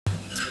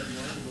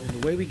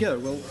away we go.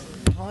 Well,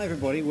 hi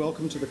everybody,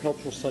 welcome to the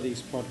Cultural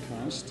Studies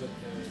podcast.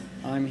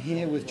 I'm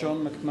here with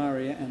John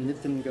McMurria and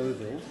Nitin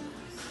Govil.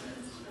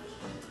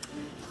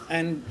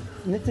 And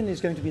Nitin is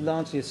going to be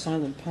largely a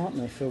silent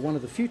partner for one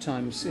of the few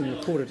times in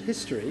recorded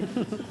history.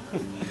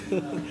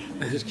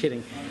 I'm just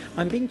kidding.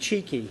 I'm being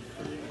cheeky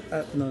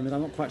at the moment,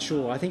 I'm not quite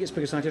sure. I think it's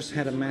because I just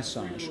had a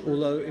massage,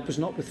 although it was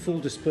not with full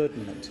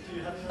disburdenment.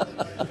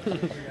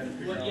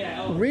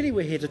 Really,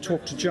 we're here to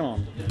talk to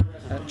John.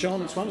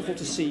 John, it's wonderful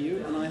to see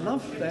you, and I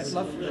love those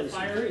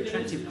very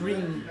attractive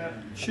green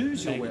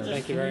shoes you're wearing.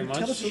 Thank you very much.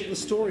 Tell us the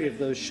story of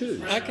those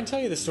shoes. I can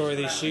tell you the story of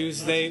these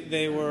shoes.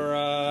 They were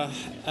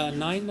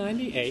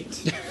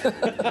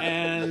 $9.98,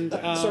 and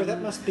sorry,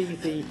 that must be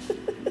the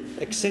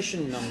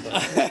accession number.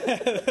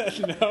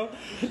 No,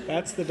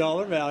 that's the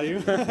dollar value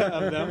of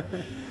them.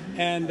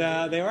 And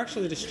they were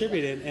actually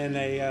distributed in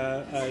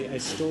a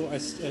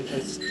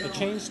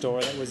chain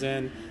store that was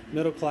in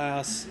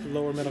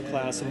lower middle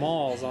class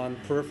malls on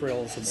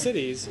peripherals of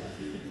cities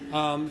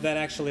that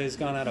actually has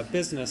gone out of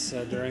business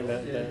during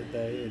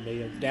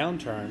the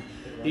downturn.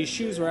 These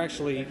shoes were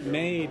actually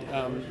made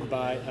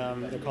by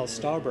they're called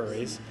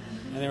Starburys,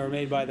 and they were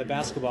made by the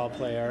basketball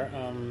player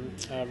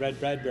Red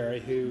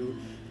Bradbury, who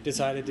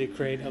decided to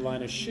create a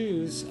line of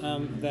shoes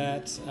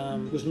that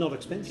was not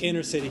expensive.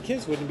 Inner city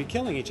kids wouldn't be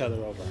killing each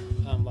other over,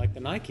 like the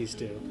Nikes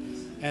do.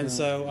 And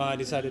so I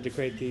decided to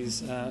create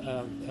these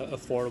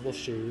affordable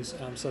shoes.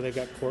 So they've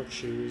got court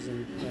shoes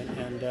and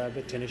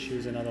tennis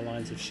shoes and other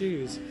lines of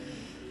shoes.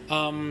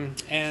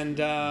 And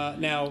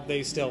now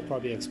they still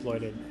probably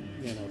exploited,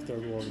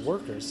 third world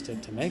workers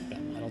to make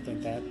them. I don't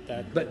think that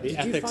but the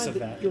ethics of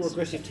that. Your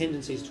aggressive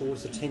tendencies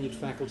towards the tenured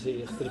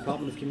faculty at the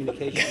Department of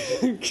Communications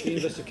at the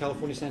University of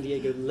California, San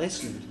Diego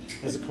lessened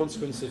as a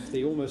consequence of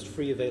the almost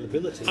free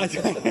availability I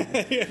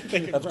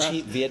think of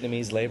cheap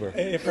Vietnamese labor.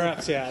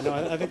 Perhaps, yeah. No,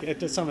 I think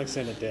to some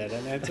extent it did,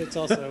 and it's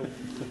also,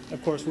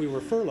 of course, we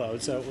were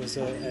furloughed, so it was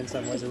in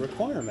some ways a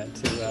requirement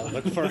to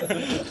look for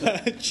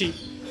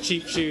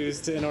cheap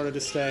shoes in order to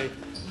stay.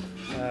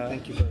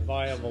 Thank you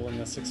viable in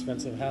this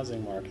expensive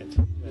housing market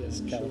that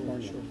is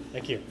California. Sure.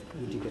 Thank you.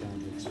 Would you get out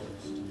of the exhaust?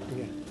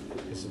 Yeah.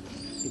 Because of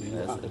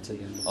your apathy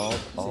and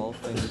All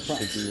things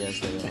should be as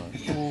they are.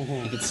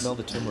 You can smell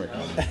the turmeric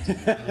on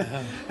it.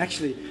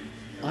 Actually,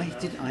 I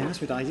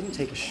must admit, I didn't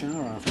take a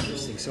shower after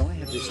this thing, so I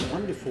have this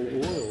wonderful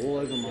oil all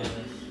over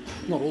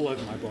not all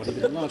over my body,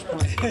 but in large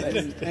parts of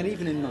it, and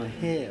even in my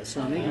hair,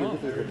 so I may be a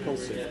little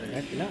repulsive.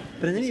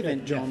 But in any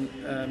event, John,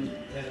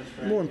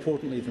 more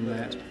importantly than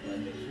that,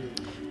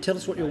 tell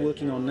us what you're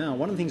working on now.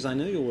 One of the things I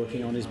know you're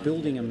working on is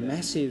building a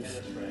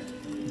massive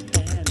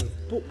dam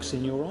of books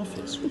in your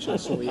office, which I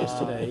saw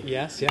yesterday.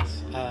 Yes.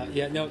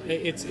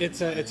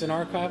 It's an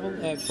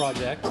archival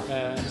project,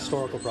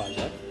 historical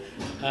project.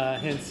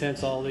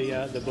 Hence all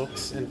the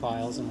books and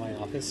files in my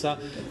office.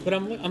 But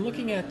I'm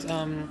looking at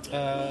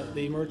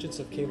the emergence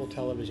of cable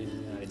television in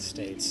the United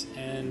States,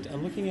 and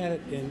I'm looking at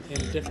it in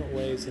different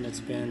ways than it's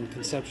been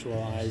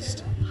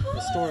conceptualized,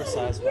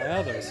 historicized by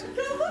others.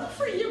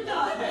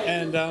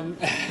 And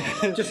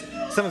just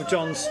some of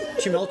John's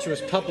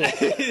tumultuous public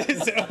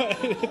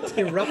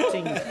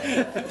erupting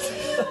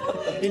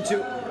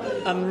into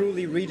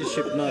unruly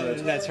readership mode.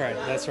 That's right.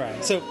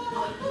 So,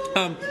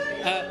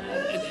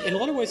 in a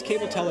lot of ways,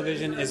 cable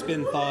television has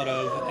been thought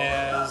of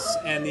as,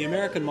 and the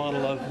American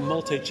model of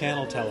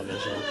multi-channel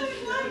television,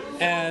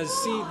 as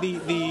the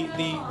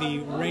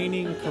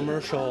reigning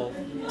commercial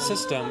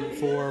system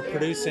for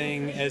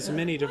producing as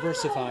many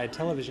diversified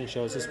television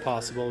shows as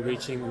possible,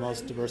 reaching the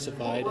most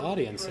diversified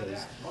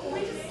audiences.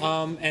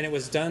 And it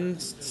was done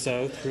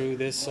so through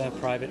this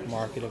private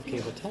market of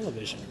cable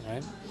television,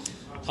 right?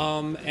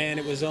 And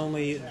it was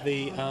only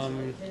the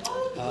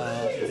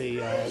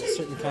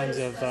certain kinds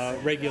of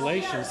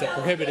regulations that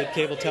prohibited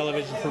cable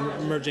television from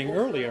emerging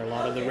earlier. A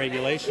lot of the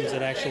regulations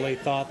that actually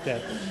thought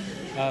that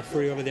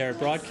free over-the-air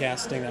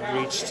broadcasting that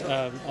reached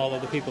all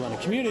of the people in the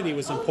community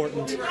was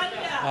important,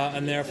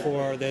 and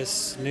therefore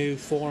this new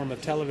form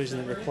of television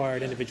that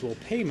required individual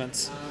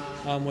payments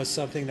was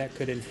something that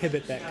could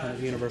inhibit that kind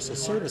of universal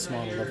service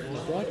model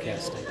of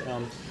broadcasting.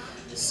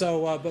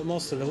 But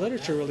most of the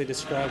literature really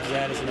describes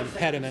that as an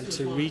impediment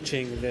to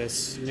reaching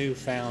this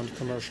newfound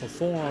commercial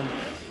form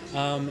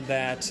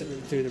that,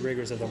 through the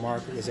rigors of the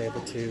market, was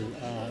able to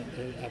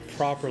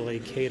properly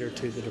cater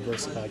to the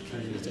diversified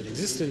communities that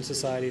exist in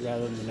society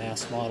rather than the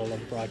mass model of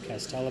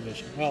broadcast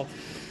television. Well,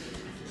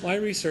 my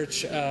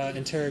research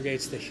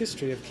interrogates the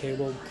history of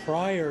cable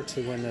prior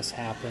to when this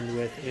happened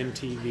with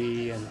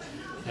MTV and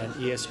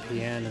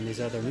ESPN and these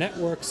other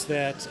networks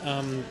that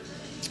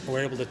were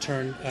able to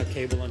turn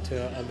cable into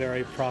a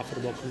very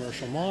profitable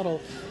commercial model,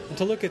 and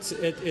to look at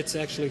its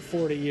actually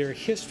 40-year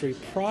history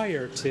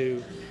prior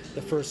to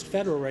the first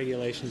federal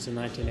regulations in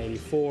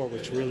 1984,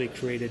 which really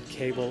created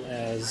cable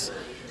as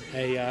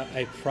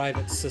a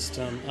private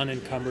system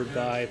unencumbered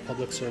by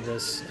public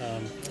service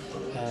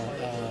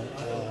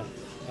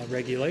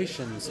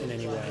regulations in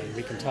any way.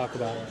 We can talk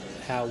about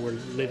how we're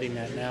living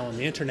that now in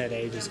the internet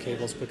age as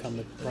cable's become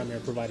the primary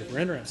provider for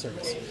internet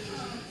service.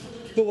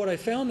 But what I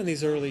found in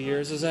these early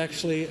years is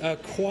actually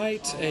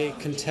quite a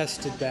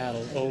contested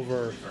battle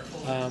over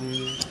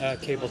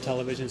cable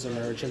television's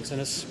emergence,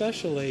 and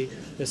especially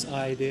this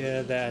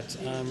idea that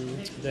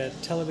that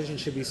television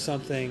should be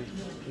something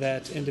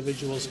that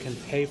individuals can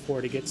pay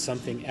for to get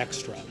something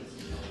extra.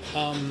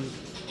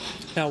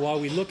 Now, while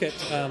we look at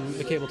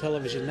the cable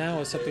television now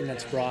as something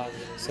that's brought,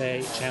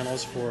 say,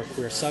 channels for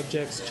queer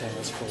subjects,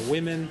 channels for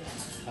women,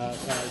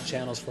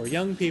 channels for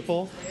young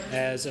people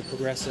as a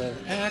progressive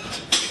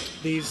act,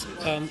 these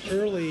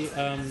early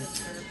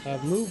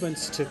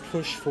movements to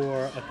push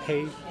for a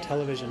paid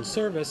television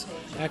service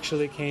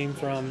actually came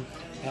from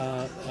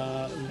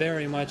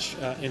very much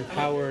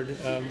empowered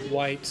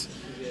white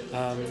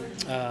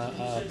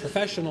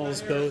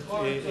professionals, both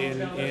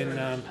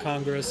in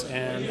Congress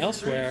and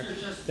elsewhere,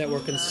 that were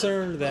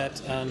concerned that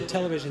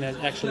television had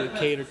actually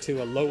catered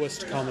to a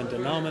lowest common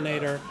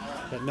denominator,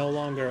 that no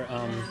longer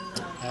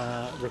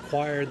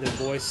required the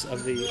voice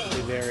of the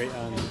very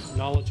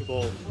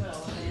knowledgeable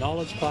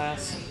knowledge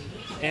class,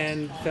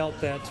 and felt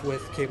that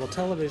with cable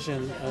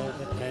television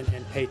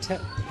and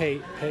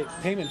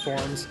payment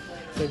forms,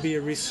 there'd be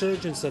a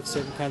resurgence of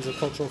certain kinds of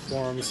cultural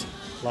forms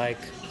like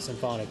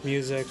symphonic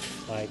music,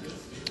 like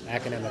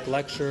academic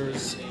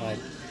lectures, like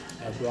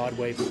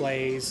Broadway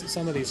plays.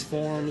 Some of these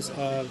forms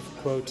of,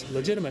 quote,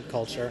 legitimate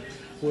culture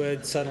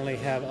would suddenly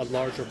have a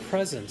larger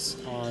presence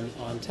on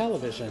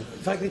television.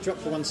 If I could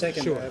interrupt for 1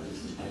 second. Sure.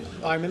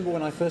 I remember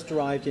when I first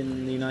arrived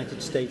in the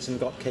United States and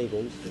got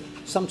cable,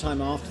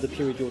 sometime after the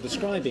period you're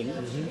describing,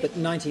 but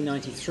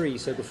 1993,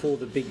 so before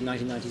the big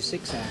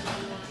 1996 act,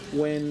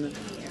 when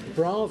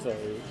Bravo,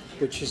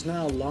 which is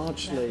now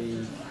largely,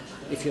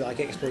 if you like,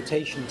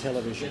 exploitation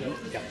television,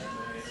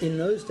 in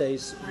those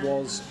days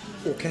was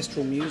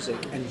orchestral music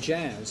and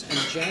jazz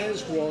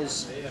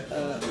was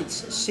its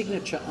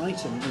signature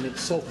item in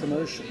its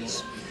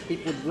self-promotions.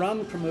 It would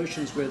run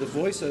promotions where the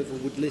voiceover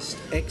would list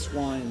X,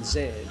 Y, and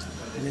Z,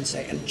 and then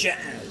say, and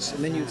jazz,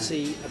 and then you'd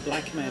see a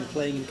black man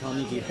playing in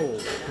Carnegie Hall.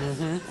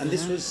 And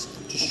this was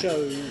to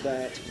show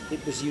that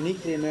it was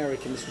uniquely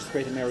American, this was the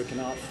great American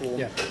art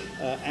form,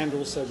 and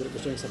also that it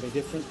was doing something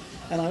different.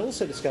 And I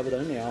also discovered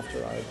only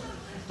after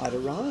I'd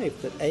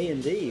arrived that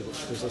A&E,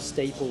 which was a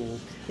staple,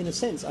 in a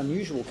sense,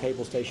 unusual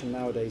cable station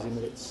nowadays in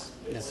that it's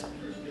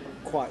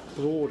quite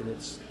broad in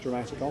its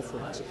dramatic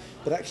offerings,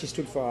 but actually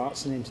stood for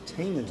arts and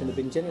entertainment and had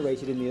been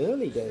generated in the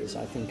early days,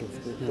 I think,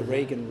 of the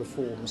Reagan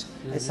reforms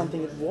as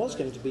something that was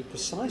going to be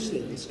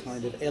precisely this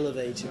kind of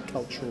elevated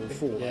cultural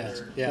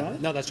format. Right?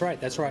 No, that's right,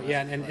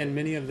 yeah, and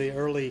many of the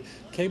early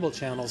cable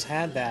channels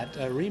had that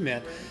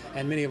remit,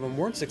 and many of them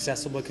weren't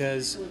successful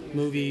because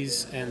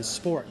movies and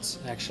sports,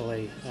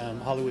 actually,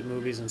 Hollywood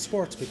movies and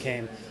sports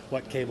became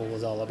what cable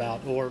was all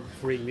about, or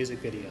free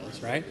music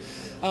videos, right?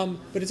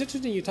 But it's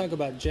interesting you talk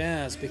about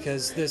jazz,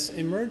 because this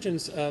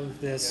emergence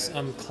of this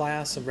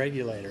class of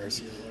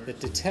regulators that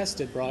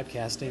detested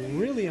broadcasting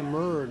really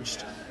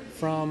emerged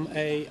from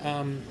a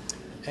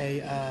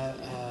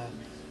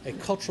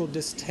cultural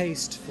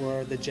distaste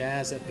for the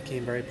jazz that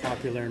became very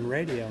popular in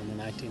radio in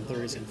the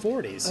 1930s and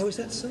 40s. Oh, is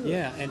that so?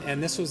 Yeah,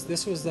 and this was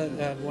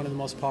one of the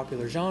most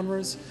popular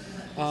genres,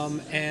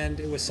 and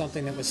it was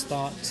something that was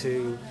thought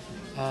to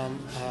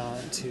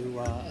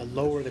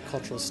lower the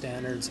cultural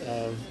standards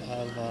of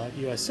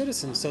U.S.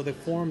 citizens. So the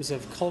forms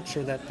of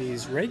culture that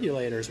these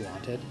regulators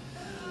wanted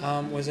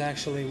was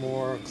actually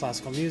more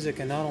classical music,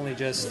 and not only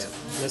just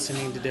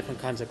listening to different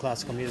kinds of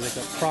classical music,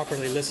 but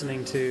properly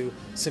listening to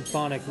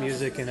symphonic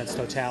music in its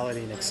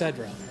totality, and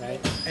etc. Right?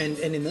 And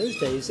in those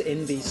days,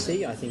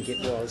 NBC, I think it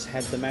was,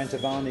 had the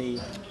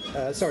Mantovani,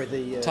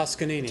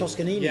 Toscanini.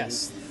 Toscanini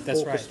Yes,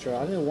 that's orchestra.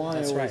 right. I don't know why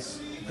that's I always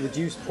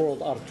reduced poor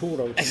old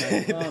Arturo to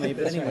Mantovani,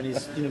 but anyway,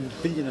 he's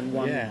billion and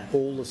one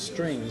ball of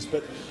strings.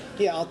 But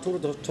yeah, Arturo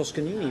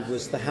Toscanini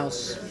was the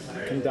house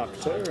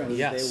conductor, and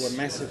there were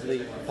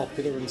massively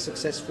popular and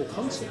successful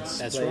concerts.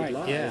 That's played right.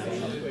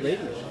 live on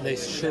radio. They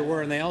sure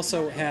were, and they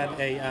also had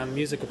a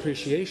music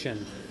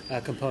appreciation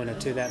component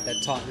to that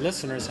taught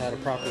listeners how to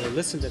properly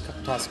listen to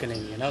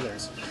Toscanini and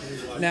others.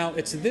 Now,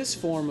 it's this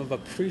form of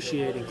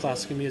appreciating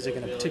classical music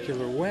in a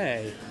particular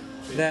way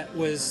that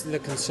was the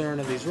concern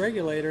of these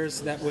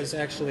regulators that was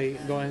actually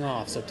going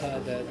off. So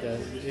the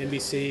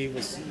NBC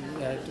was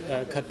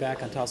cut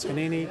back on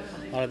Toscanini.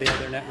 A lot of the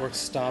other networks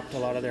stopped a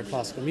lot of their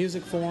classical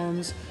music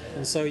forms.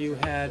 And so you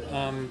had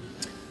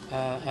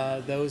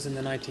those in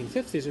the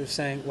 1950s who were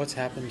saying, what's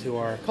happened to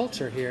our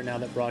culture here now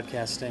that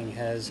broadcasting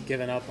has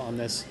given up on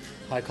this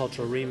high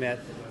cultural remit?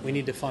 We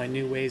need to find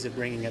new ways of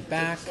bringing it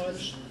back.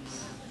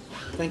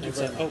 Thank you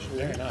very much. Oh,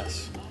 very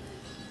nice.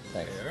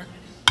 Thanks.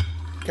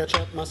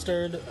 Ketchup,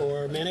 mustard,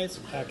 or mayonnaise?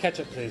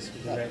 Ketchup, please.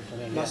 Great for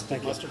me.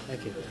 Mustard, Thank you.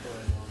 Thank you.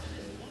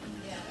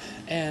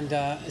 And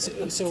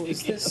so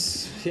is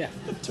this? Yeah.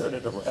 Turn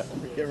it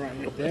around. You're right.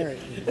 Very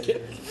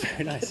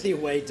nice. The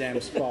away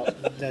damn spot.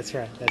 That's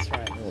right.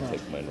 I'll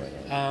take mine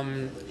right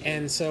now.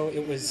 And so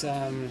it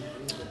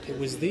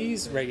was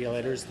these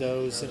regulators,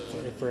 those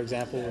that, for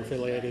example, were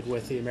affiliated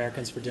with the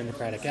Americans for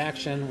Democratic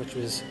Action, which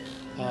was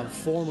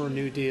former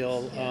New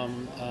Deal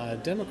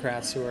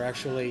Democrats who are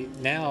actually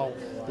now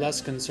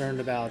less concerned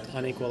about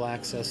unequal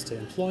access to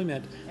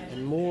employment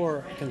and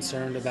more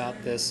concerned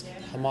about this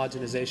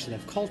homogenization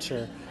of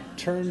culture,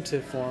 turned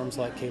to forms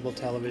like cable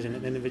television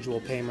and individual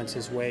payments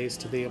as ways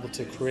to be able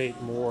to create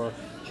more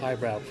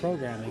highbrow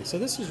programming. So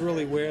this is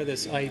really where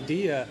this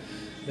idea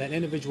that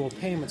individual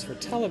payments for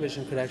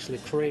television could actually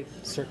create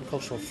certain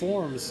cultural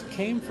forms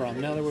came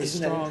from. Now there was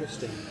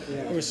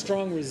there was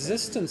strong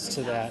resistance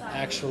to that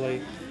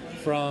actually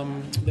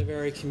from the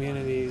very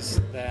communities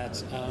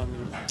that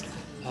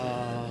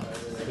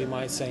we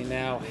might say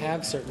now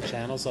have certain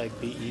channels like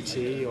BET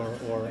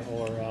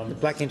or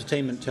Black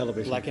Entertainment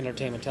Television. Black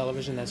Entertainment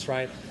Television, that's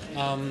right.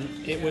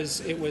 It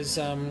was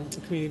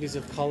communities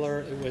of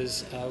color. It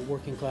was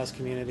working class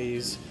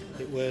communities.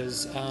 It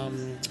was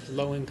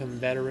low income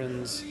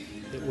veterans.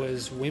 It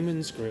was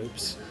women's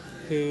groups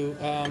who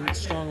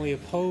strongly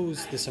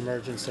opposed this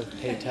emergence of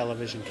paid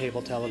television,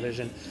 cable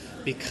television,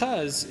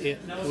 because it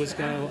was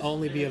going to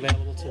only be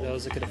available to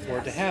those that could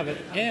afford to have it,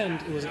 and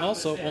it was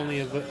also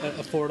only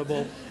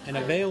affordable and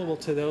available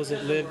to those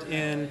that lived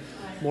in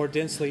more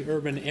densely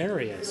urban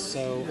areas.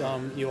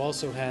 So you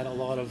also had a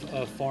lot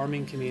of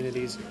farming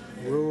communities,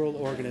 rural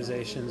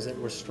organizations that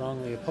were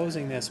strongly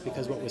opposing this,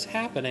 because what was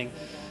happening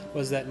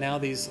was that now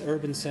these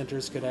urban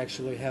centers could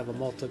actually have a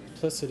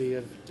multiplicity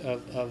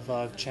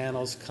of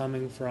channels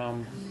coming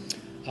from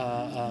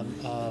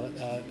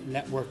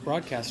network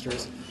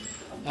broadcasters.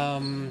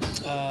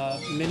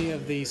 Many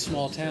of the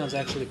small towns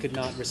actually could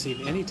not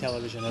receive any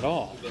television at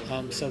all.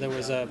 So there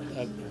was a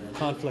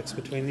conflicts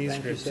between these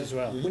groups as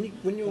well.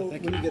 When you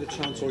get a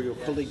chance, or your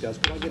colleague does,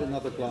 can I get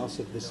another glass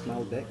of this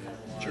Malbec,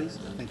 please?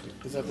 Thank you.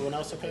 Is everyone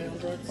else okay on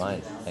drugs?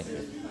 Fine, thank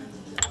you.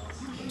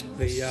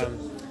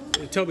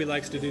 Toby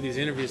likes to do these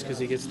interviews because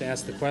he gets to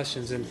ask the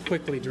questions and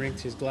quickly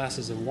drinks his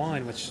glasses of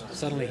wine, which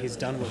suddenly he's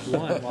done with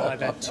one while I've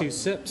had 2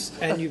 sips.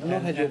 And you've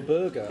not had your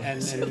burger. And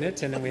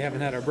Nitin, and we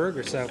haven't had our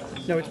burger, so...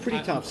 No, it's pretty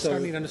tough. I'm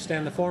starting to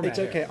understand the format. It's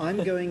okay. Here.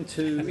 I'm going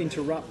to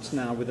interrupt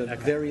now with a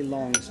very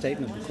long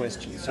statement of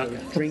questions. So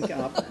drink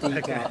up,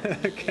 eat up,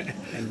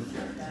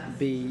 and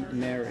be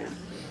merry.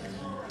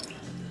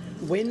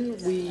 A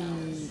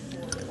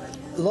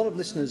lot of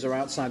listeners are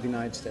outside the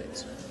United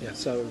States. Yeah.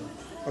 So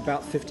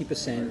about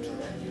 50%,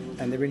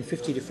 and they're in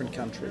 50 different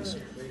countries.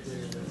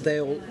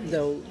 They'll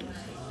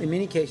in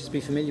many cases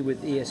be familiar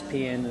with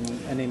ESPN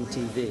and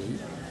MTV,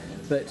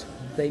 but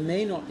they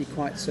may not be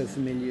quite so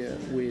familiar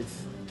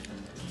with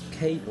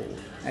cable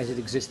as it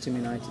exists in the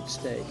United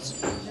States,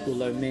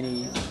 although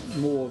many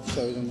more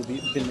so than would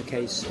have been the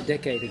case a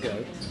decade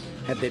ago,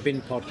 had there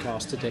been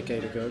podcasts a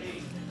decade ago.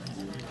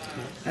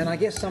 And I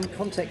guess some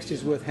context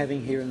is worth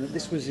having here, in that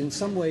this was in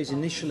some ways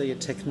initially a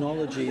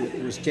technology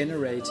that was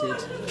generated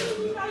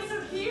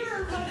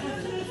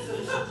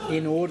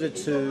in order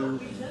to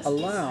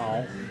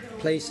allow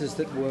places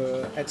that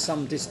were at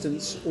some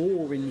distance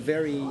or in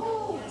very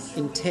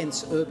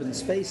intense urban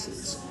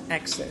spaces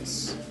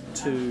access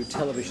to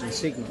television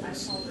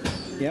signals.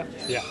 Yeah,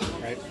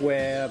 right.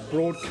 Where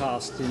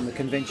broadcast in the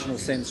conventional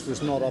sense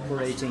was not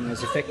operating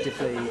as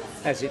effectively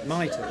as it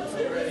might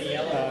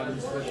have.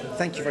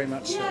 Thank you very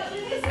much, sir.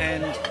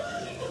 And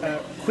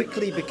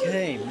quickly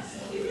became,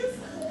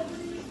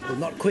 well,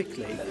 not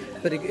quickly,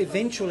 but it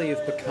eventually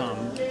have become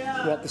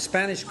what the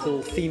Spanish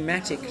call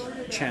thematic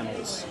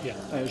channels,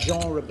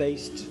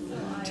 genre-based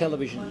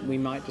television, we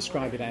might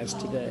describe it as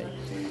today.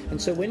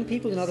 And so when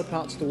people in other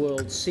parts of the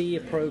world see a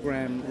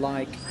program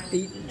like,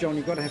 John,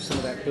 you've got to have some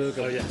of that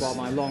burger while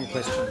my long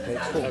question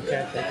takes form.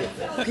 Okay,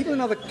 thank you. People in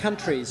other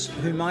countries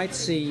who might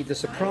see The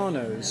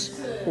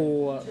Sopranos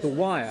or The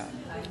Wire,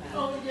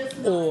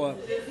 or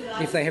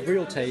if they have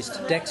real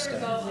taste, Dexter,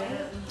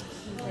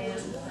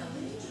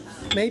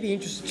 may be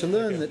interested to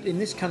learn that in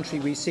this country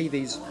we see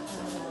these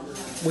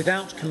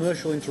without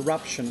commercial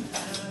interruption,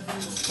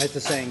 as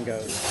the saying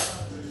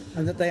goes,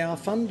 and that they are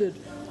funded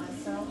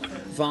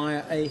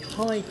via a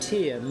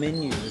high-tier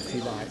menu, if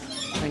you like,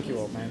 thank you,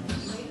 old man,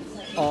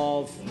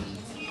 of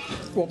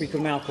what we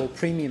could now call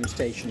premium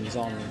stations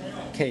on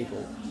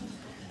cable,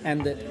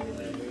 and that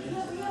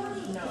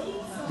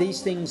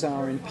these things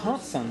are in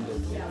part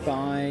funded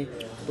by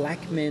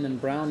black men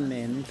and brown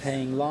men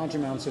paying large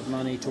amounts of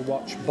money to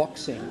watch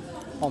boxing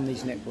on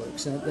these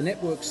networks, and that the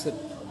networks that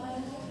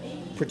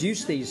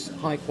produce these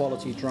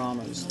high-quality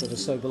dramas that are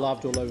so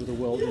beloved all over the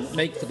world and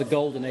make for the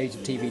golden age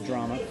of TV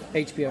drama,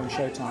 HBO and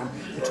Showtime,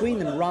 between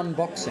them run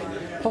boxing,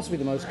 possibly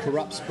the most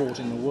corrupt sport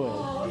in the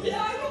world.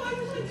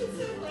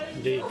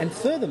 Indeed. And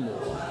furthermore,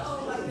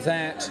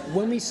 that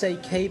when we say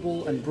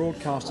cable and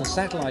broadcast and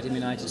satellite in the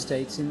United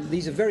States,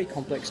 these are very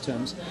complex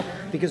terms,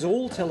 because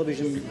all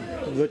television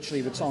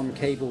virtually that's on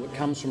cable that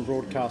comes from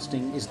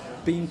broadcasting is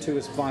beamed to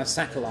us via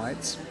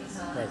satellites.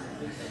 Right.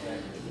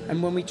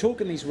 And when we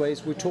talk in these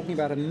ways, we're talking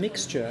about a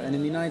mixture, and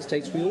in the United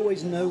States we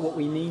always know what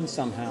we mean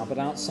somehow, but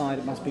outside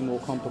it must be more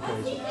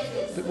complicated.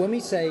 But when we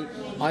say,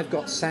 I've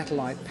got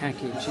satellite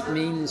package, it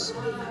means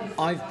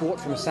I've bought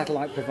from a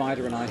satellite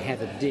provider and I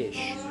have a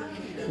dish.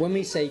 When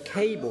we say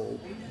cable,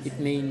 it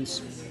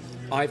means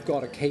I've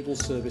got a cable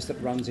service that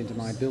runs into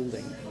my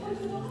building.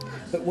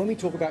 But when we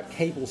talk about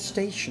cable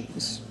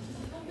stations,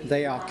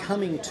 they are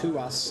coming to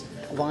us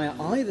via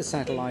either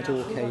satellite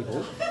or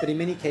cable, but in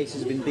many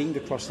cases have been beamed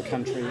across the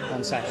country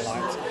on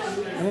satellites.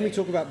 And when we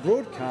talk about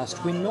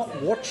broadcast, we're not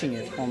watching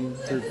it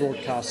through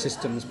broadcast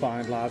systems by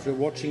and large. We're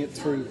watching it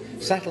through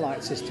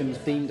satellite systems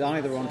beamed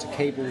either onto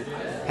cable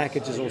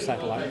packages or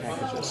satellite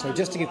packages. So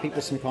just to give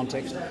people some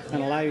context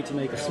and allow you to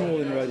make a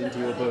small inroad into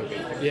your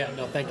burger. Yeah,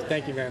 no,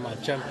 thank you very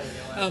much.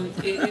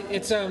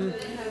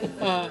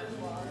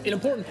 An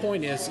important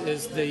point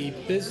is the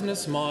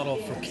business model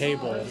for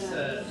cable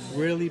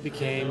really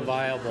became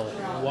viable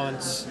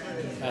once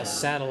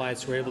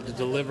satellites were able to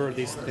deliver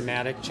these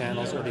thematic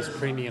channels or these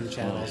premium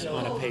channels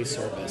on a pay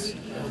service.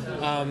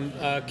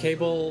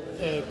 Cable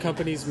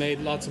companies made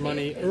lots of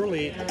money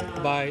early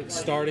by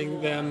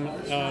starting them,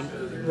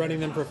 running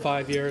them for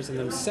 5 years, and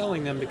then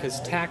selling them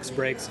because tax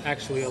breaks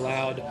actually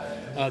allowed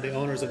the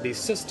owners of these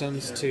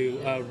systems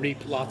to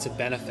reap lots of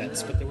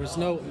benefits. But there was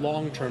no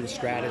long-term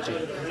strategy.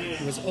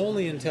 It was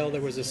only until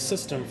there was a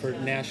system for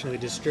nationally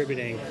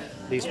distributing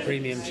these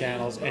premium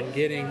channels and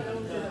getting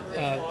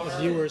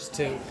viewers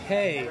to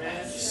pay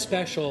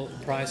special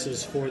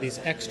prices for these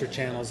extra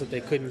channels that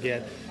they couldn't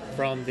get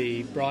from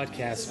the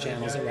broadcast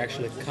channels that were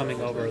actually coming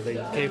over the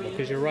cable.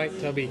 Because you're right,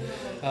 Toby,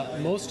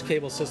 most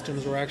cable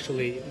systems were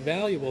actually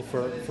valuable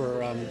for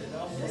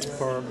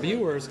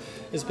viewers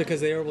is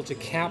because they were able to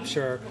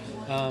capture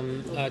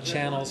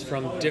channels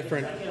from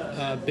different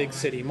big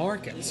city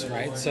markets,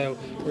 right? So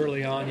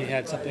early on you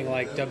had something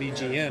like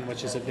WGN,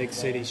 which is a big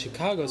city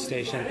Chicago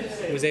station.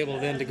 It was able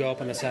then to go up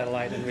on the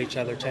satellite and reach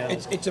other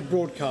channels. It's a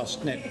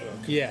broadcast network.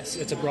 Yes,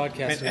 it's a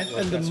broadcast network.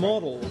 And the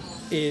model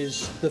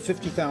is the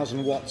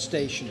 50,000 watt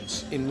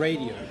stations in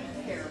radio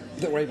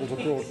that were able to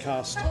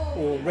broadcast,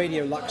 or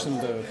Radio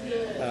Luxembourg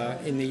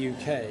in the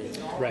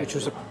UK, right, which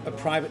was a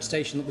private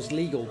station that was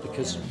legal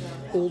because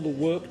all the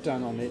work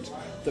done on it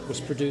that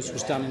was produced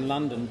was done in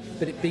London,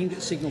 but it beamed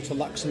its signal to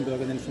Luxembourg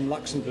and then from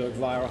Luxembourg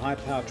via a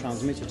high-power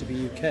transmitter to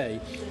the UK,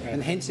 right,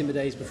 and hence in the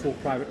days before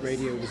private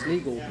radio was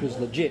legal, was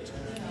legit,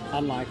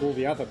 unlike all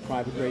the other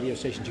private radio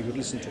stations you could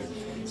listen to.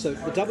 So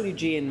the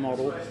WGN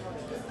model,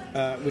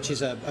 which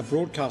is a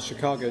broadcast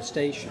Chicago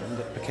station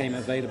that became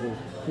available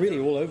really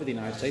all over the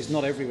United States,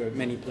 not everywhere,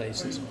 many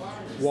places,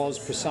 was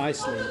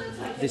precisely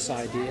this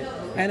idea.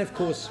 And of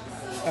course,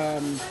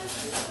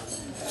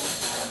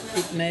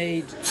 it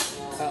made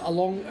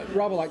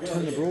rather like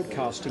Turner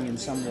Broadcasting in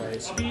some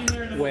ways,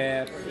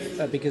 where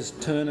because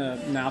Turner,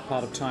 now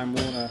part of Time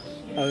Warner,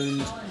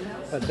 owned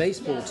a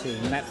baseball team,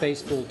 and that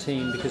baseball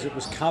team, because it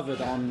was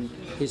covered on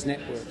his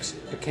networks,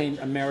 became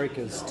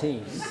America's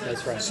team.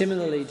 That's right.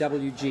 Similarly,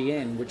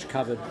 WGN, which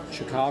covered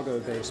Chicago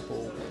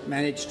baseball,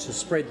 managed to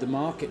spread the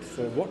market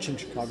for watching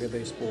Chicago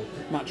baseball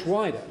much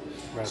wider.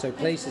 Right. So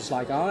places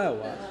like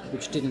Iowa,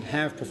 which didn't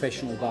have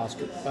professional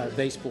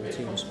baseball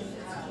teams,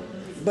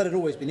 but had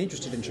always been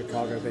interested in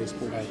Chicago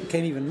baseball,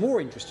 became even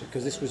more interested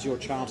because this was your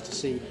chance to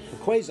see a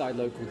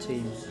quasi-local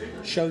team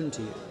shown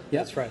to you. Yeah,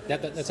 that's right.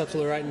 That's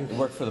absolutely right. And It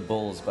worked for the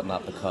Bulls, but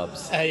not the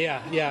Cubs.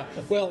 Yeah.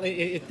 Well,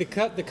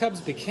 the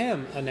Cubs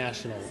became a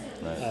national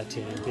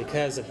team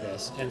because of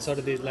this, and so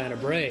did the Atlanta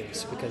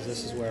Braves, because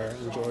this is where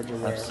in Georgia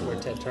where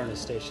Ted Turner's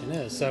station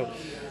is.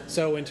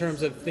 So in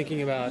terms of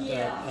thinking about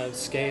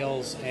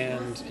scales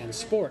and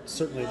sports,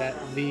 certainly that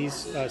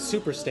these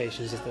super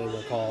stations, as they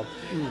were called,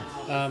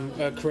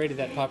 created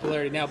that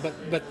popularity. Now,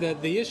 but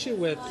the issue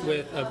with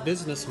a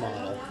business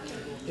model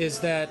is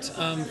that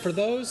for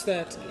those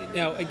that,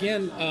 now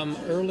again,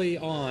 early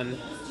on,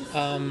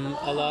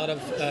 a lot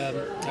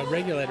of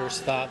regulators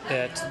thought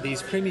that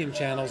these premium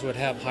channels would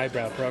have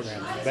highbrow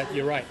programming. But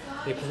you're right,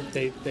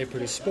 they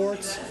produce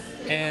sports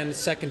and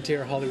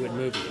second-tier Hollywood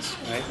movies,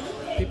 right?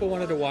 People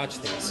wanted to watch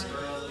these,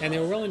 and they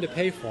were willing to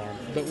pay for them.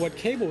 But what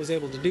cable was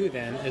able to do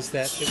then is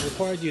that it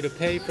required you to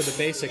pay for the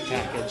basic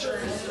package,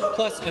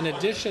 plus an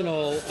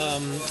additional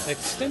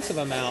extensive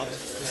amount.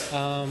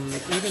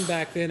 Even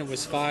back then, it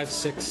was $5,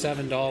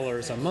 $6,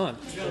 $7 a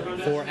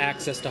month for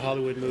access to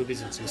Hollywood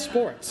movies and some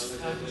sports.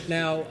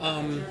 Now,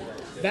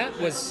 that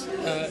was,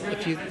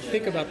 if you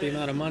think about the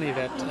amount of money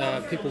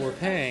that people were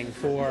paying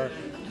for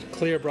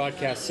clear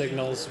broadcast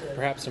signals,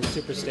 perhaps some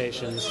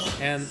superstations,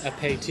 and a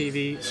pay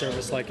TV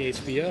service like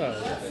HBO,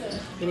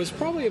 it was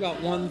probably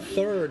about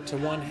 1/3 to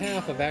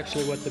 1/2 of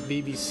actually what the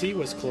BBC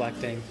was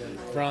collecting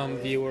from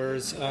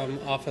viewers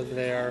off of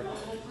their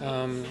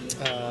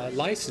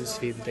license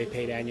fee that they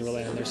paid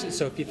annually.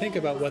 So if you think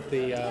about what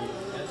the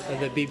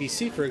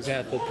BBC, for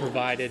example,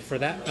 provided for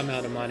that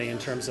amount of money in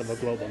terms of a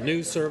global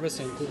news service,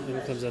 in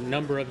terms of a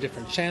number of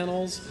different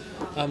channels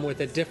with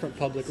a different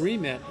public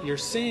remit, you're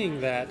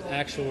seeing that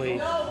actually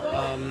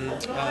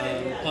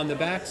on the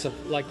backs of,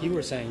 like you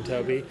were saying,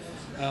 Toby,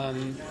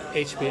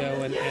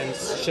 HBO and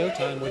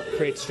Showtime would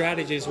create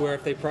strategies where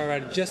if they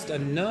provided just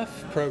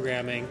enough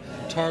programming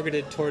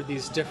targeted toward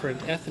these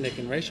different ethnic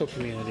and racial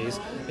communities,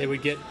 they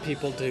would get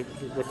people to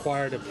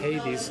require to pay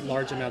these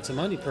large amounts of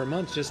money per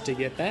month just to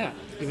get that,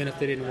 even if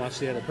they didn't watch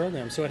the other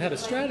programs. So it had a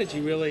strategy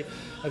really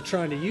of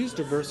trying to use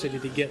diversity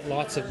to get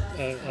lots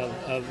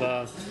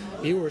of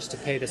viewers to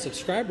pay the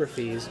subscriber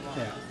fees.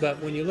 Yeah.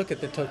 But when you look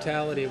at the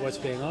totality of what's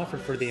being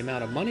offered for the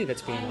amount of money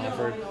that's being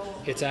offered,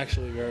 it's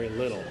actually very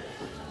little.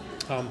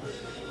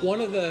 One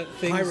of the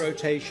things... High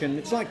rotation.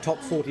 It's like top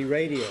 40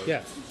 radio.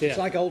 Yeah. It's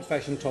like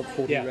old-fashioned top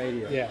 40 Yeah,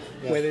 radio, yeah.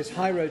 where there's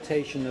high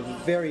rotation of a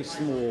very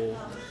small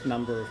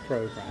number of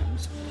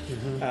programs.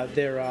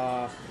 There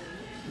are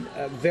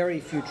very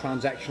few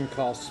transaction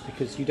costs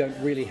because you don't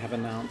really have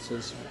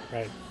announcers.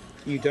 Right.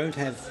 You don't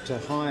have to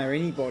hire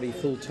anybody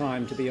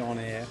full-time to be on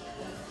air.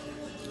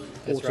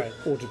 That's right.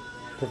 Or to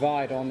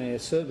provide on-air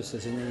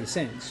services in any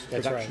sense,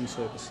 That's production right.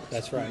 services.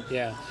 That's right,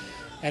 yeah.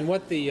 And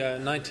what the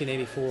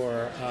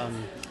 1984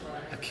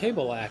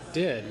 Cable Act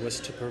did was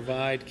to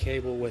provide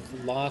cable with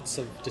lots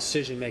of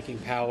decision-making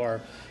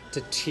power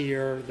to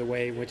tier the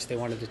way in which they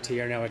wanted to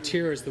tier. Now, a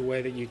tier is the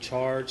way that you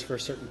charge for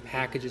certain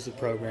packages of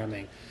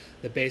programming.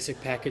 The basic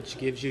package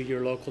gives you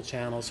your local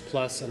channels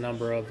plus a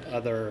number of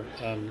other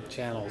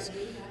channels.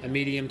 A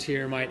medium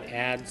tier might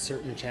add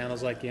certain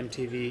channels like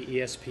MTV,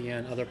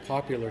 ESPN, other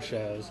popular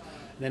shows.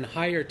 And then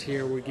higher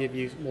tier would give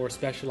you more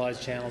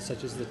specialized channels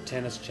such as the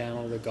tennis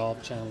channel, the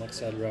golf channel,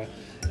 etc.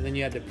 And then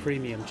you had the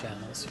premium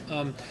channels.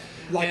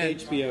 Like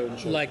HBO and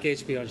Showtime. Like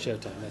HBO and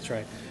Showtime, that's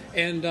right.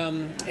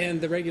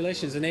 And the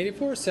regulations in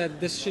 '84 said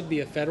this should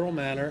be a federal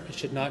matter. It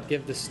should not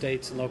give the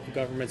states and local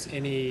governments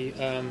any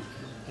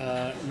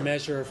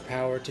measure of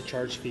power to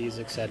charge fees,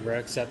 etc.,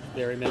 except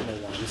very minimal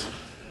ones.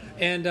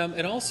 And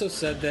it also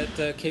said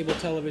that cable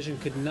television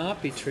could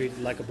not be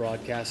treated like a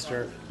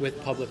broadcaster with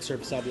public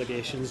service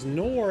obligations,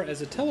 nor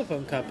as a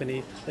telephone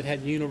company that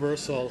had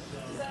universal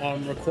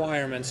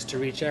requirements to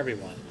reach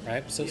everyone.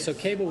 Right. So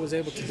cable was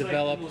able to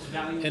develop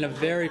in a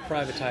very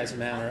privatized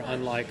manner,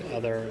 unlike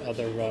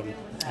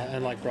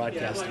unlike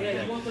broadcasting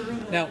did.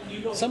 Now,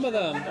 some of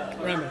the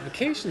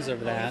ramifications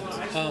of that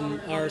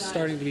are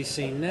starting to be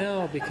seen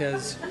now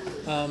because.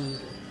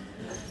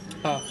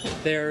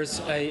 There's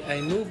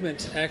a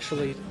movement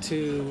actually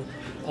to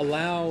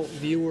allow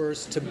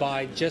viewers to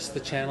buy just the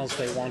channels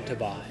they want to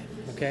buy.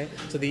 Okay,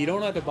 so that you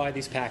don't have to buy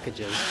these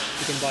packages.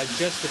 You can buy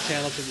just the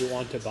channels that you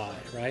want to buy,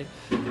 right?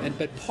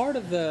 But part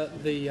of the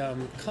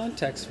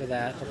context for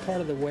that, or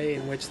part of the way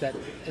in which that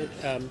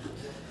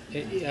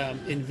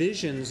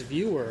envisions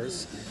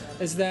viewers,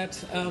 is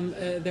that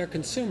they're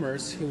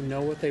consumers who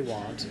know what they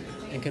want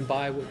and can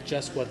buy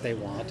just what they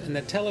want, and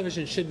that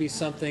television should be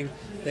something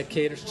that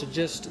caters to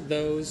just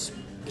those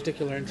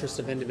particular interests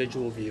of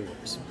individual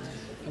viewers.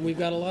 And we've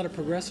got a lot of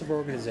progressive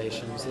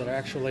organizations that are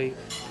actually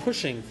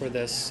pushing for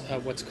this,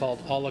 what's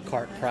called a la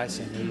carte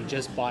pricing, where you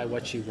just buy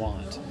what you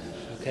want.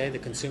 Okay, the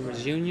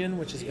Consumers Union,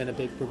 which has been a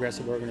big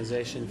progressive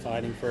organization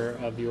fighting for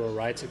viewer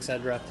rights,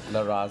 etc.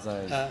 La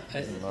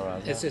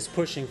Raza is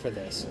pushing for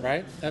this,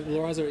 right? La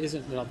Raza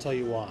isn't, and I'll tell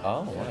you why.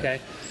 Oh, okay.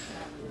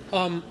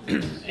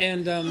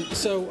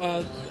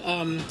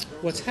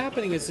 What's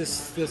happening is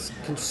this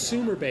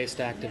consumer-based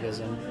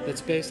activism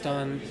that's based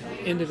on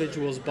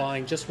individuals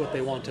buying just what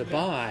they want to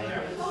buy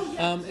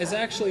is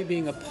actually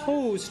being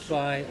opposed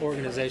by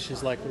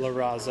organizations like La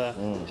Raza,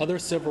 other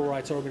civil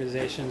rights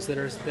organizations that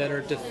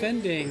are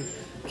defending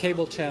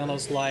cable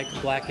channels like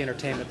Black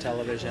Entertainment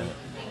Television,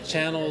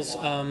 channels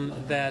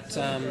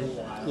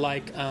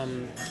like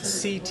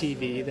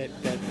CTV that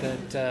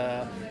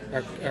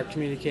are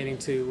communicating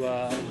to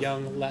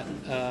young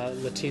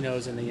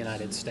Latinos in the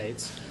United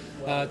States,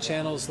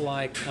 channels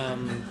like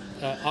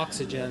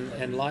Oxygen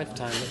and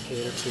Lifetime that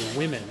cater to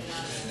women.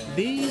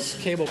 These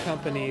cable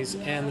companies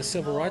and the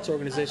civil rights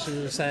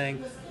organizations are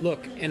saying,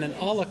 look, in an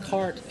a la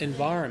carte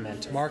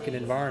environment, market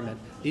environment,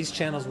 these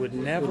channels would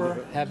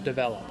never have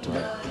developed,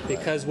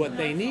 because what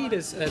they need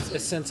is a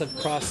sense of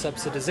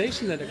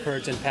cross-subsidization that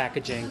occurs in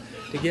packaging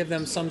to give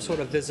them some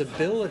sort of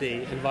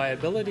visibility and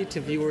viability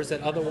to viewers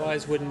that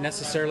otherwise wouldn't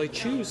necessarily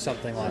choose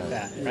something like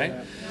that,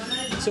 right?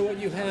 So what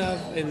you have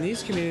in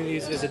these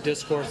communities is a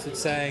discourse that's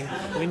saying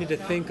we need to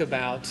think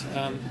about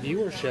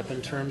viewership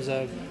in terms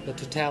of the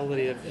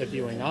totality of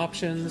viewing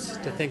options,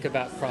 to think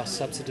about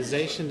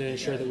cross-subsidization to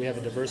ensure that we have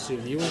a diversity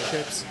of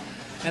viewerships,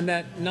 and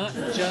that not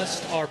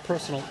just our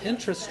personal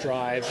interest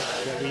drive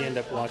what we end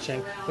up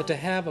watching, but to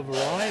have a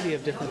variety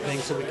of different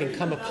things so we can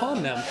come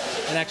upon them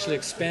and actually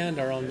expand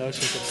our own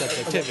notions of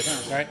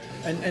subjectivity, right?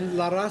 And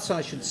La Raza,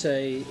 I should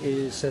say,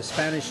 is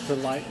Spanish for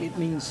like, it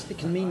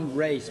can mean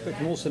race, but it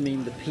can also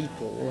mean the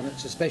people, and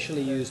it's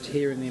especially used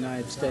here in the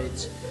United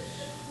States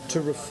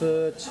to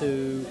refer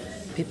to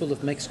people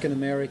of Mexican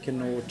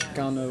American or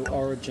Chicano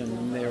origin,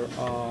 and there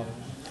are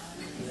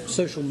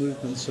social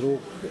movements that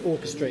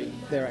orchestrate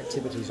their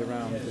activities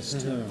around this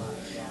term.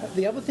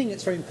 The other thing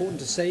that's very important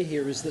to say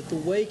here is that the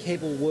way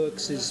cable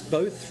works is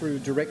both through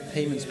direct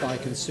payments by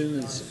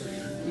consumers.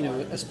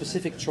 a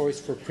specific choice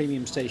for a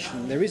premium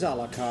station. There is a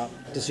la carte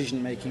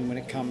decision making when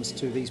it comes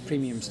to these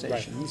premium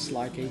stations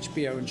like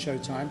HBO and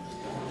Showtime,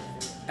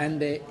 and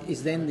there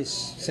is then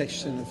this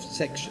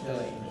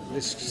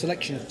this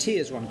selection of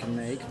tiers one can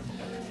make.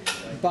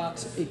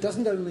 But it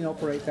doesn't only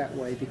operate that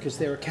way because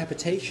there are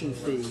capitation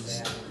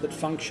fees that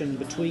function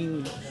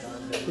between.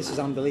 This is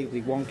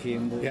unbelievably wonky,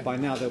 and by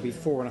now there'll be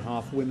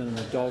 4.5 women and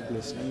a dog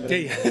listening.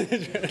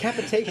 But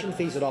capitation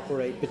fees that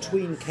operate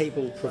between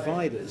cable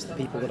providers, the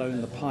people that own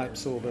the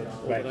pipes or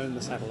that own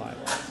the satellite,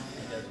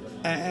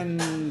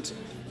 and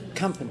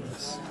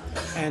companies.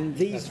 And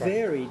these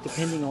vary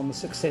depending on the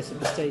success of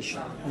the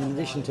station. And in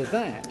addition to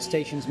that,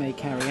 stations may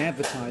carry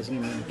advertising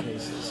in many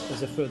cases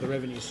as a further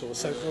revenue source.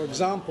 So, for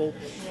example,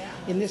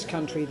 in this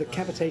country, the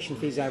capitation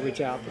fees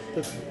average out.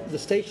 The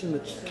station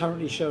that's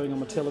currently showing on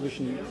the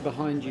television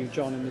behind you,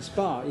 John, in this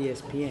bar,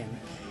 ESPN,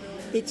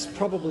 it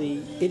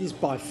is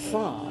by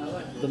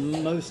far the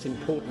most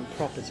important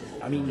property.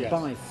 I mean,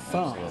 by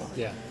far,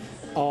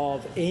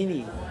 of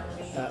any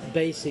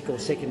basic or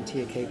second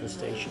tier cable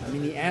station. I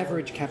mean, the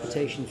average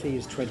capitation fee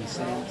is 20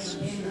 cents.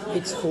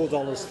 It's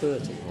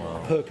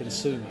 $4.30 per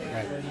consumer.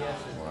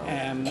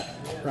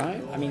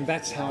 Right? I mean,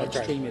 that's how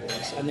extreme it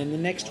is. And then the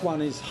next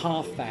one is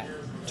half that,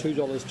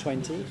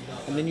 $2.20,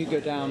 and then you go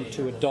down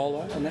to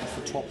 $1, and that's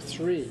the top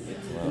three.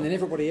 And then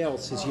everybody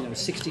else is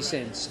 60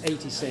 cents,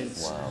 80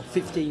 cents,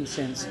 15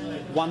 cents,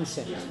 1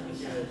 cent.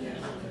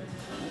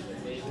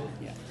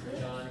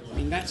 I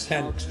mean, that's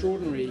how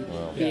extraordinary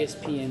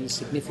ESPN's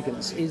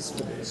significance is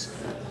for this.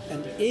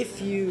 And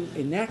if you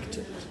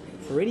enacted,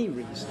 for any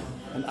reason,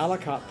 an a la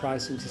carte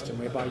pricing system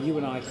whereby you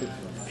and I could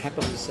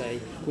happily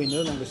say we're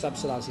no longer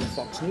subsidising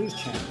Fox News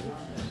Channel,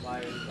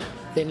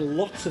 then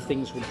lots of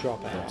things would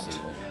drop out.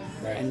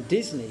 And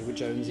Disney,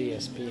 which owns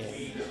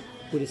ESPN,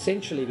 would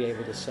essentially be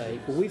able to say,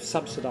 well, we've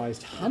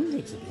subsidised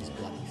hundreds of these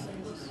bloody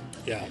things.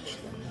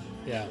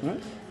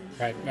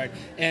 Right.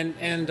 And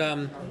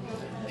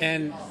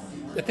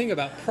the thing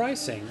about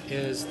pricing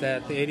is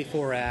that the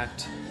 84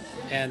 Act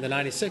and the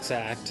 96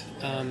 Act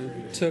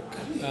took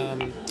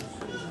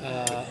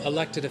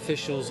elected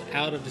officials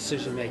out of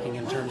decision making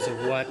in terms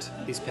of what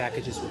these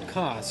packages would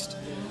cost.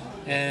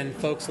 And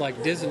folks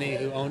like Disney,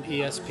 who owned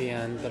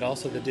ESPN, but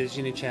also the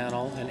Disney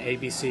Channel and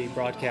ABC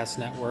Broadcast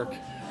Network,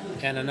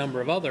 and a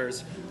number of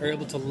others, are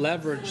able to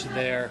leverage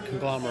their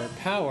conglomerate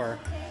power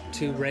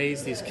to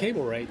raise these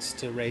cable rates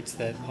to rates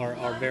that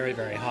are very,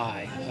 very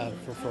high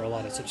for a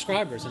lot of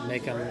subscribers and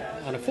make them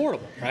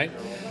unaffordable, right?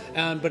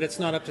 But it's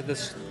not up to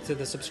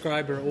the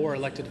subscriber or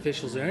elected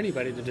officials or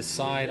anybody to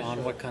decide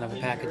on what kind of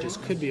packages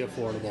could be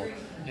affordable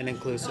and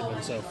inclusive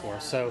and so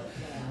forth. So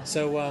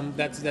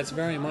that's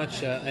very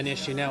much an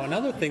issue now.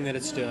 Another thing that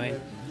it's doing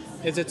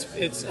is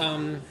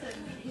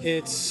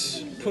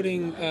it's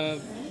putting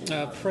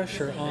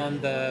pressure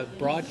on the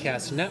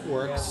broadcast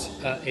networks,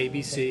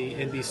 ABC,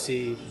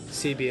 NBC,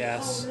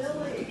 CBS.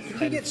 Can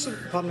we get some?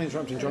 Pardon me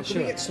interrupting, John. Can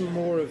we get some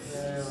more of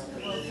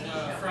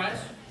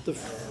the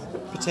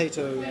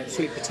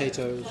sweet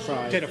potato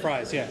fries? Potato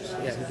fries, yes.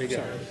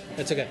 Sorry.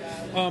 That's okay.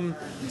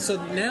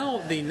 So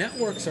now the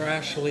networks are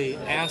actually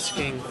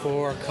asking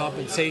for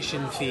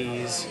compensation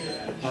fees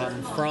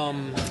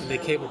from the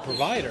cable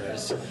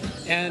providers.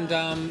 And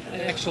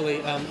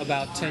actually,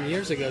 about 10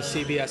 years ago,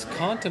 CBS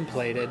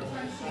contemplated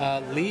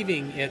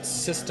leaving its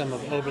system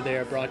of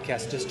over-the-air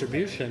broadcast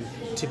distribution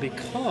to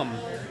become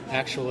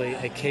actually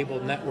a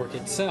cable network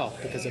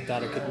itself because it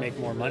thought it could make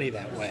more money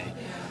that way.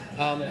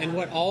 And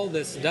what all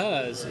this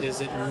does is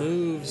it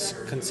moves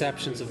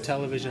conceptions of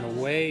television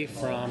away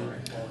from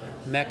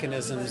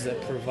mechanisms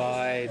that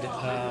provide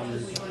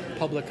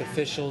public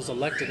officials,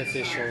 elected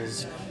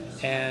officials,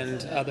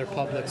 and other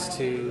publics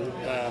to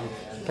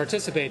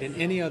participate in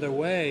any other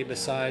way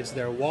besides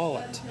their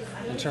wallet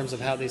in terms of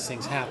how these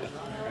things happen.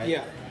 Right?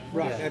 Yeah,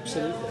 right,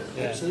 absolutely.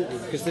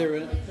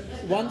 Because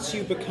once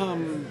you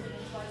become,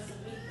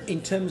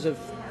 in terms of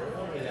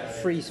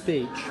free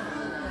speech,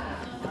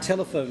 a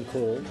telephone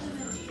call,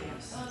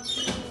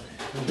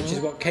 which is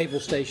what cable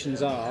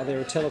stations are.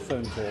 They're a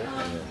telephone call.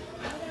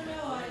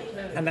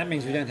 And that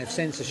means we don't have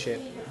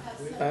censorship.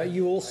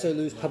 You also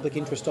lose public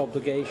interest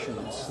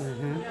obligations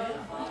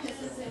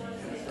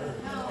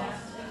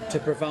to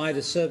provide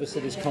a service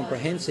that is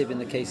comprehensive in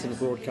the case of a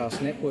broadcast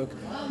network,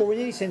 or in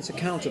any sense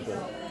accountable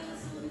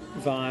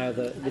via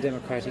the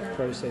democratic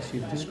process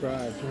you've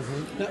described.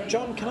 Now,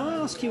 John, can I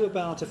ask you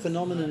about a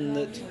phenomenon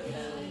that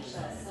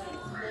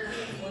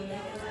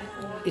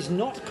is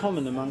not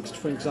common amongst,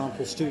 for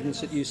example,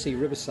 students at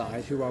UC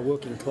Riverside who are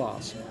working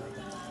class,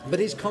 but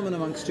is common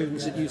amongst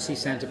students at UC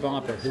Santa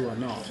Barbara who are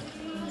not,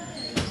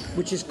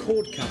 which is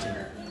cord cutting.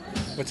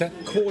 What's that?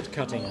 Cord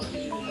cutting.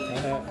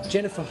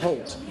 Jennifer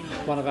Holt,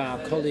 one of our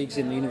colleagues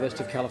in the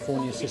University of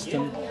California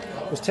system,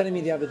 was telling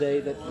me the other day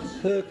that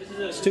her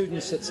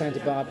students at Santa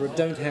Barbara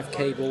don't have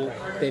cable,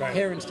 their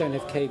parents don't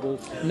have cable,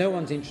 no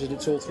one's interested,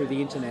 it's all through the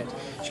internet.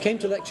 She came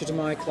to lecture to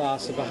my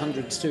class of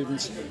 100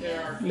 students,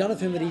 none of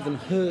whom had even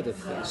heard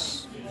of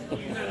this.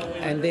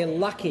 and they're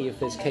lucky if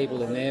there's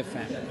cable in their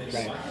family.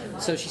 Right.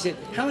 So she said,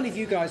 how many of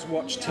you guys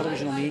watch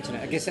television on the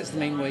internet? I guess that's the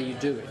main way you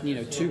do it. You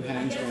know, two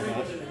hands went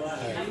up.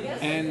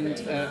 And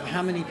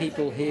how many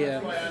people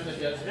here,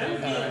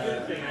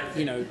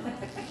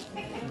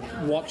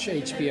 watch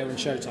HBO and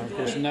Showtime? Of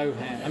course, no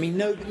hand. I mean,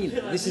 no.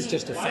 This is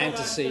just a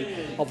fantasy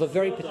of a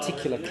very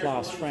particular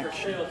class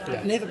fraction.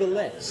 Yeah.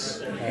 Nevertheless,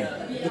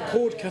 the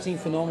cord-cutting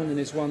phenomenon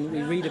is one that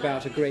we read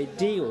about a great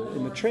deal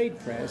in the trade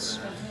press,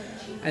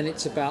 and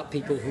it's about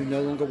people who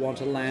no longer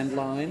want a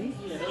landline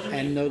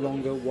and no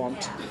longer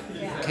want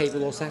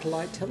cable or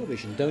satellite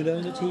television, don't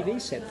own a TV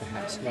set,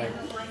 perhaps. Right.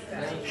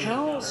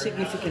 How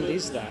significant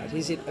is that?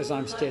 Is it, as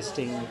I'm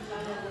suggesting,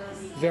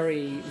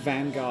 very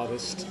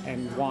vanguardist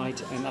and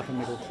white and upper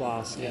middle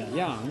class and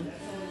young?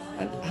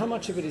 And how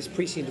much of it is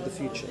prescient of the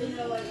future?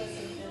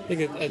 I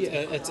think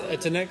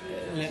it's an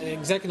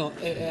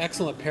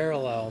excellent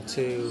parallel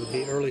to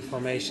the early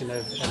formation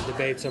of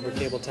debates over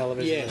cable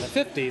television in the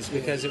 50s,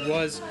 because it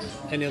was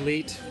an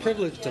elite,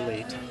 privileged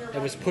elite,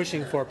 that was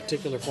pushing for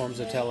particular forms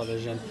of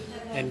television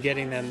and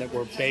getting them that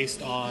were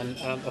based on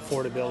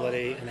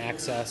affordability and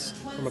access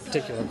from a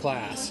particular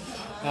class.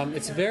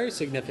 It's very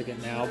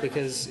significant now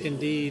because,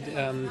 indeed,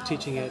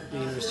 teaching at the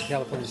University of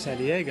California, San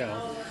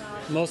Diego,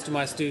 most of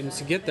my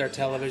students get their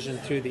television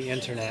through the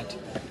internet.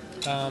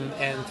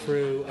 And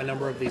through a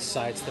number of these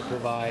sites that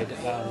provide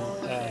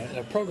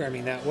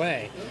programming that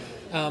way.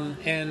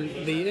 And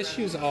the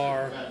issues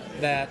are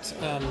that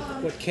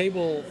what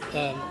cable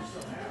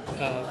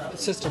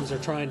systems are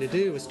trying to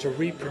do is to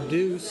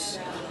reproduce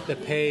the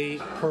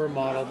pay-per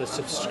model, the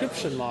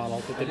subscription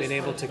model that they've been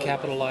able to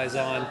capitalize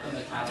on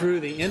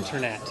through the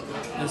internet.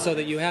 And so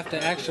that you have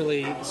to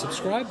actually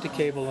subscribe to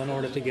cable in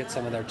order to get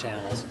some of their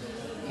channels.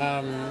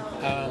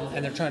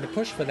 And they're trying to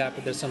push for that,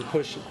 but there's some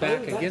push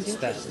back against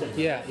that.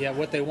 Yeah.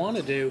 What they want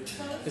to do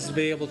is to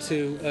be able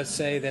to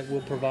say that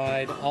we'll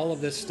provide all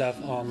of this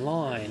stuff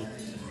online,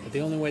 but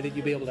the only way that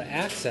you'll be able to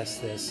access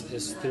this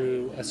is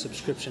through a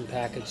subscription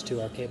package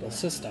to our cable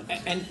system.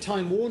 And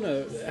Time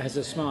Warner has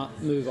a smart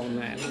move on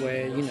that,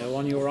 where,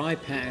 on your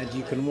iPad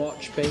you can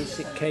watch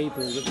basic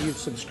cable that you've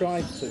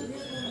subscribed to.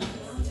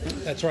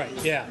 That's right,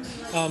 yeah.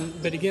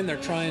 But again, they're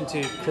trying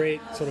to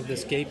create sort of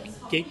this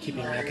gatekeeping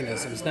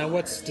mechanisms. Now,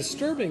 what's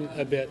disturbing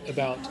a bit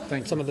about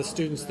some of the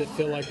students that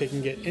feel like they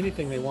can get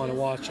anything they want to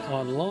watch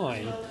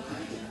online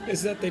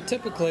is that they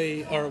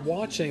typically are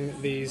watching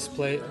these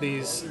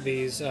programs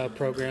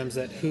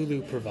that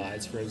Hulu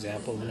provides, for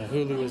example.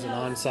 Hulu is an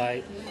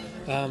on-site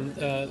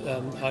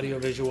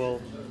audiovisual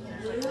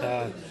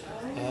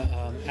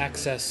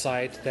access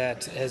site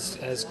that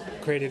has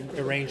created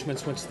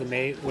arrangements with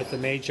the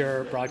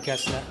major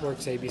broadcast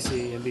networks,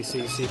 ABC,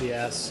 NBC,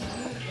 CBS,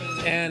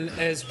 and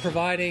is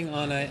providing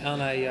on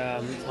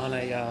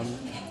a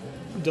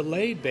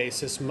delayed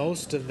basis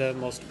most of the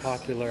most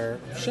popular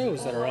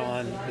shows that are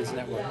on these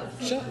network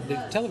the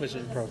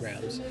television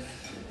programs.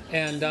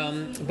 And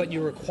but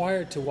you're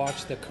required to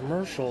watch the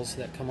commercials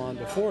that come on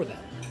before them.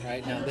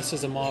 Right now, this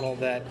is a model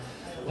that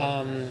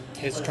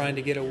is trying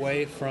to get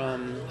away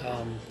from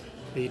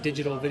the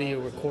digital video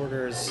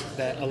recorders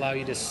that allow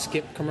you to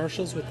skip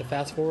commercials with the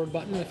fast forward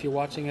button if you're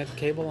watching a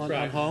cable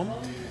on home.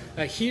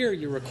 Here,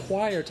 you're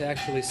required to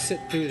actually sit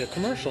through the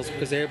commercials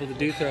because they're able to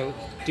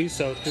do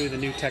so through the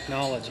new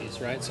technologies,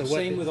 right? So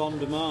same with on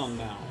demand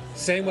now.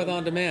 Same with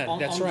on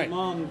demand. That's right.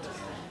 On demand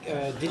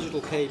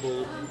digital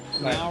cable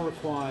now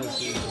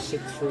requires you to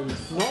sit through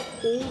not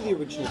all the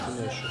original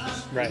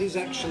commercials. Right. It is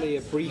actually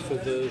a briefer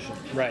version.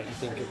 Right. I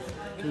think of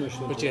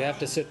commercial. But you have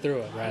to sit through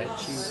it, right?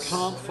 You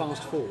can't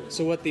fast forward.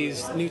 So what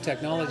these new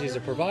technologies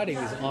are providing,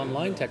 these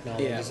online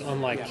technologies,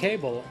 unlike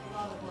cable,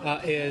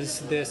 is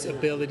this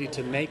ability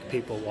to make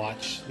people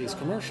watch these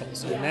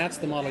commercials. And that's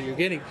the model you're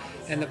getting.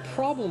 And the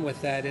problem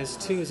with that is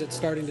it's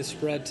starting to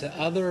spread to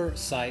other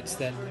sites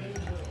that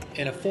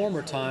in a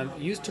former time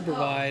used to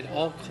provide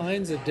all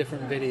kinds of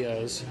different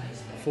videos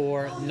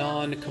for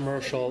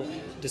non-commercial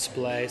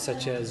display,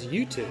 such as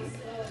YouTube.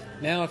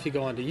 Now, if you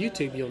go onto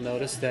YouTube, you'll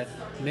notice that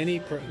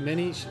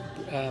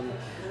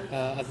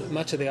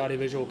much of the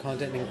audiovisual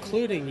content,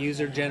 including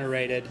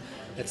user-generated,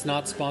 that's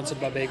not sponsored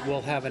by big,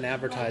 will have an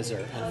advertiser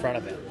in front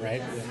of it,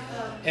 right?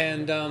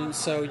 And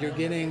so you're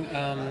getting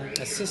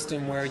a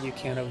system where you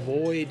can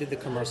avoid the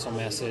commercial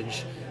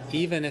message,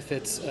 even if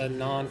it's a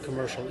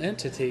non-commercial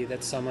entity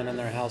that's someone in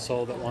their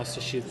household that wants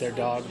to shoot their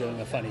dog doing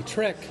a funny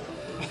trick.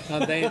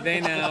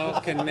 They now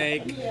can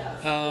make,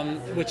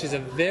 which is a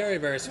very,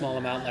 very small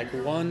amount, like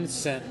 1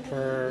 cent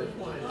per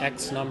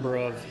X number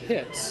of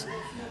hits.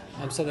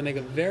 So they make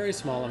a very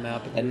small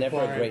amount. And never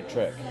a great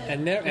trick.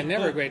 And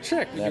never a great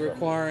trick. Never. You're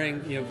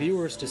requiring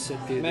viewers to sit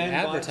through Man the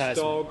advertisement.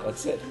 Dog,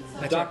 That's it.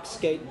 duck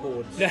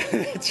skateboard.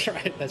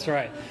 That's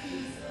right.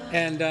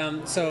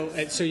 And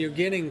so you're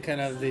getting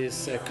kind of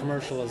this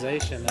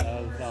commercialization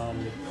of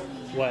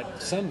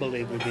what some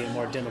believe would be a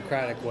more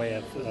democratic way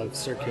of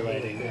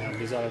circulating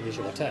these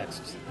audiovisual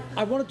texts.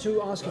 I wanted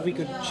to ask if we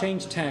could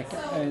change tack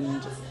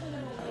and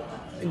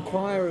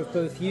inquire of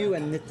both you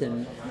and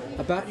Nitin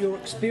about your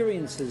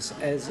experiences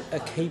as a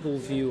cable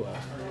viewer.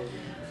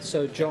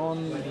 So,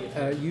 John,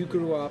 you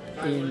grew up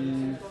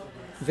in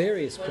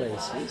various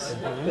places,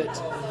 but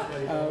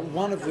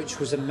one of which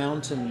was a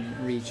mountain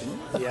region,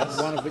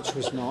 one of which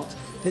was not.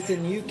 But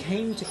then you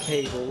came to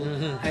cable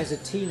as a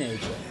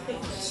teenager.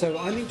 So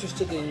I'm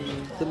interested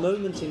in the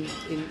moment in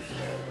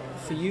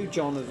for you,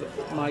 John,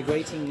 of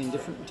migrating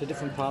to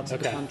different parts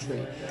of the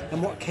country,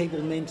 and what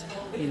cable meant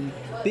in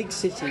big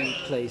city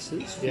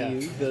places for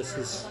you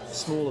versus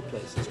smaller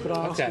places. Could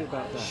I ask you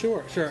about that?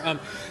 Sure.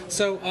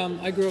 So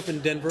I grew up in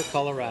Denver,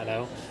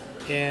 Colorado,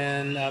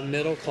 in a lower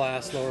middle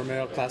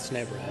class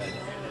neighborhood.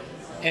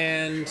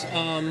 And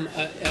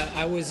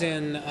I was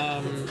in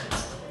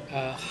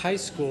high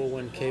school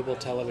when cable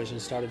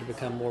television started to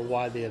become more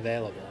widely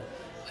available.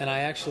 And I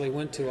actually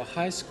went to a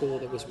high school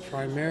that was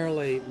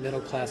primarily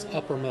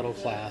upper middle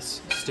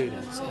class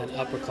students and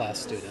upper class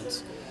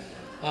students.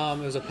 It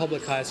was a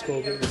public high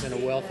school, but it was in a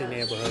wealthy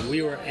neighborhood.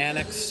 We were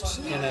annexed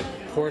in a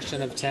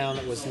portion of town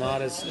that was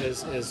not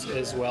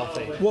as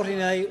wealthy. What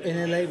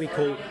in LA we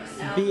call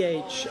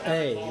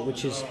BHA,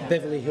 which is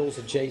Beverly Hills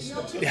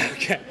adjacent. Yeah,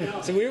 okay.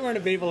 So we were in a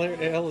Beverly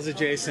Hills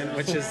adjacent,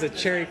 which is the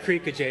Cherry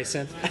Creek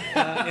adjacent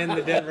in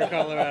the Denver,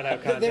 Colorado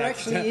context. But there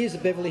actually is a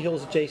Beverly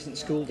Hills adjacent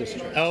school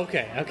district.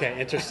 Okay,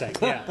 interesting.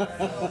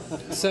 Yeah.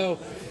 So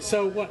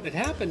what had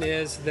happened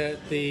is that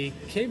the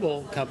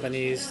cable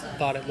companies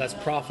thought it less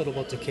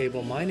profitable to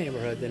cable my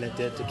neighborhood than it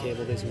did to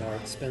cable these more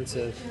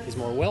expensive, these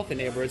more wealthy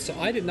neighborhoods. So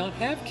I did not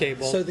have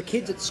cable. So the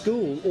kids at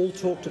school all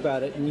talked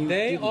about it, and you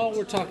They didn't. all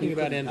were talking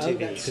about MTV,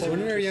 that's because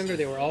when we were younger,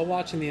 they were all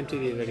watching the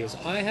MTV videos.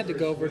 I had to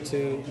go over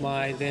to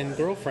my then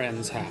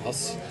girlfriend's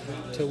house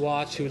to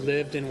watch, who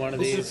lived in one of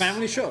these This is a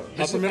family show.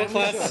 upper middle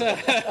class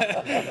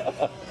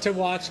to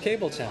watch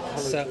cable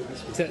channels. So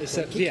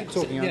yeah,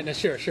 talking on. yeah, no,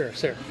 sure.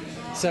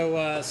 So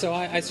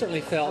I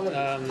certainly felt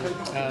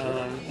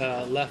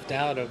left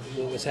out of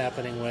what was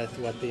happening with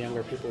what the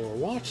younger people were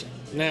watching.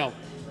 Now,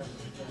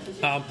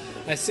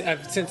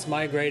 I've since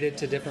migrated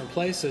to different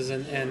places,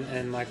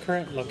 and my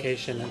current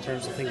location in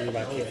terms of thinking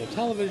about cable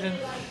television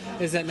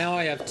is that now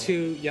I have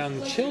 2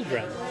 young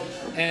children,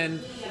 and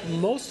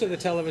most of the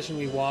television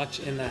we watch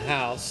in the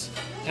house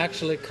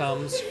actually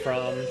comes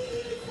from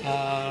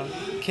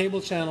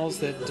cable channels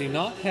that do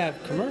not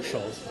have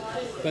commercials,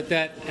 but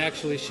that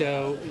actually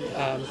show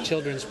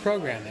children's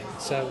programming.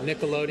 So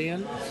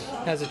Nickelodeon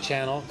has a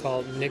channel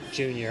called Nick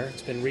Jr.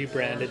 It's been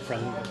rebranded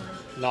from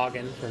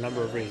Noggin for a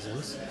number of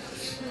reasons.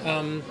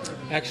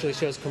 Actually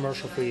shows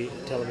commercial-free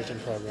television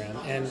program.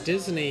 And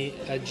Disney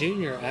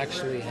Junior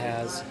actually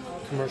has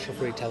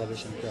commercial-free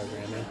television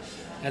programming.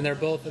 And they're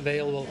both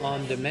available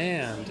on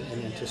demand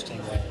in interesting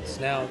ways.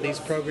 Now, these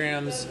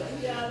programs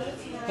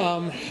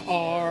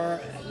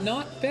are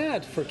not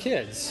bad for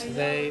kids.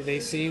 They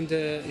seem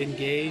to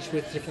engage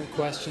with different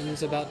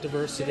questions about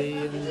diversity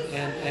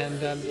and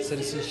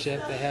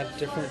citizenship. They have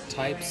different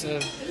types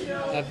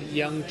of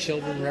young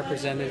children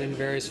represented in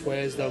various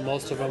ways, though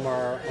most of them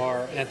are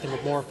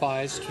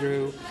anthropomorphized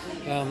through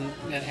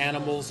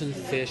animals and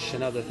fish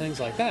and other things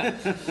like that.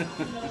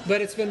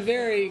 But it's been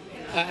very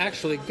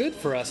actually good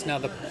for us. Now,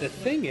 the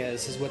thing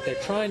is what they're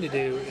trying to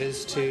do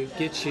is to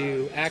get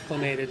you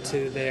acclimated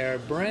to their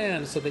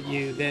brand so that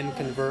you then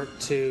convert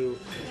to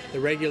the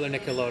regular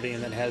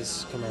Nickelodeon that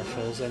has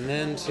commercials, and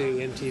then to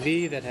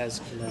MTV that has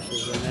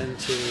commercials, and then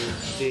to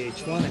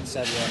VH1,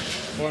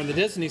 etc. Or on the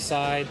Disney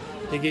side,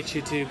 they get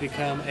you to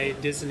become a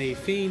Disney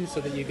fiend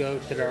so that you go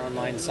to their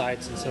online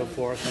sites and so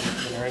forth,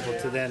 and are able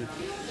to then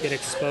get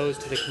exposed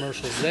to the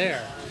commercials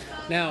there.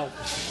 Now,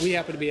 we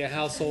happen to be a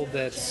household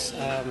that's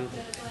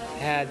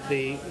had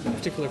the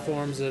particular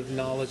forms of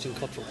knowledge and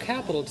cultural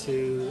capital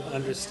to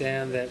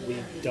understand that we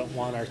don't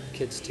want our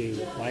kids to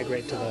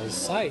migrate to those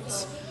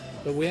sites.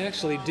 But we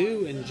actually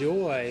do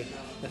enjoy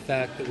the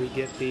fact that we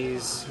get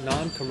these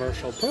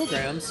non-commercial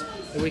programs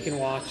that we can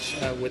watch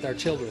with our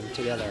children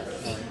together,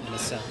 in a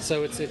sense.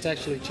 So it's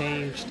actually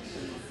changed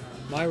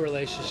my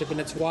relationship, and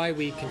it's why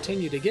we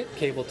continue to get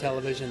cable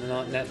television and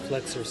not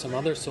Netflix or some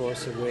other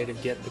source or way to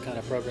get the kind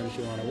of programs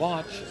you want to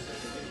watch.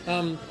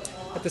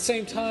 At the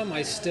same time,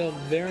 I still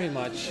very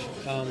much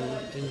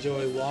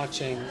enjoy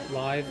watching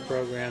live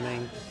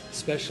programming,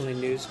 especially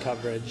news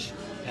coverage,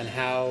 and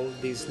how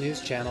these news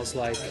channels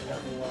like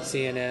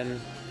CNN,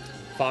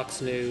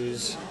 Fox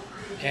News,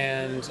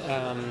 and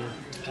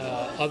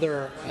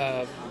other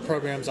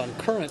programs on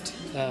Current,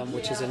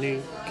 which is a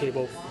new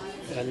cable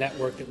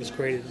network that was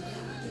created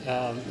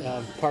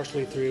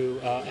partially through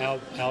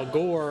Al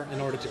Gore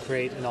in order to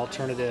create an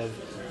alternative,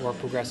 more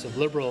progressive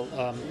liberal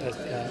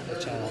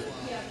channel.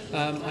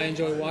 I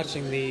enjoy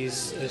watching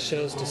these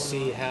shows to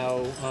see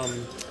how,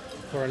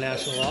 for a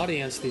national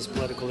audience, these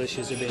political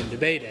issues are being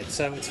debated.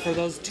 So it's for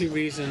those 2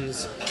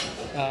 reasons,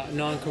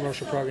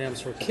 non-commercial programs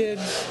for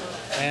kids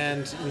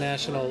and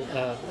national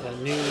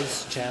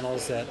news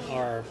channels that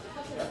are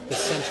the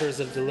centers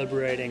of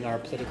deliberating our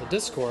political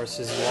discourse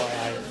is why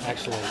I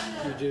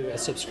actually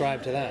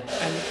subscribe to that.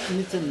 And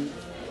Nitin,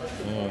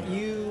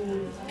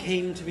 you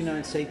came to the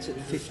United States at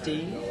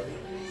 15?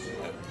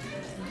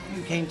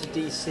 You came to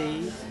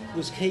DC,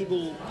 was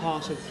cable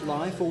part of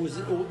life, or was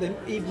it, or then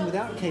even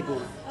without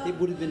cable, it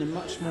would have been a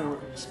much more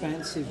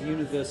expansive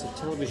universe of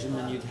television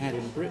than you'd had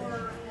in Britain?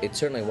 It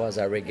certainly was.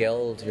 I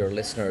regaled your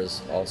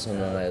listeners, also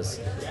known as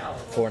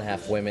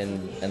 4.5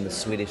 Women and the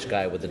Swedish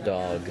Guy with the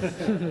Dog,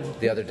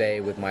 the other day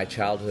with my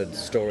childhood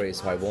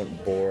stories, so I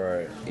won't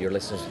bore your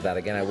listeners with that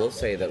again. I will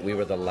say that we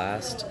were the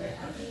last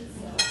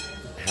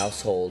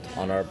household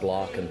on our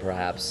block and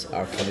perhaps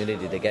our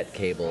community to get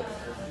cable.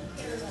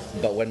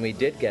 But when we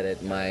did get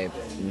it, my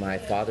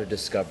father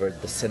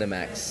discovered the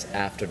Cinemax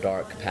After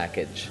Dark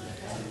package,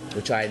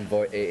 which I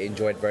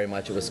enjoyed very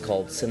much. It was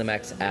called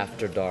Cinemax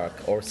After Dark,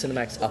 or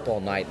Cinemax Up All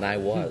Night, and I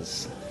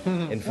was,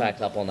 in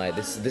fact, up all night.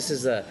 This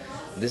is a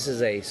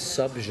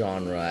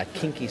subgenre, a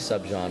kinky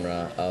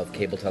subgenre of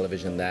cable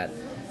television that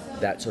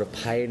sort of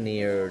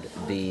pioneered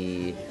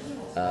the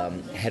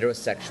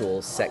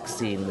heterosexual sex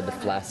scene with the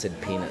flaccid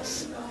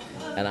penis,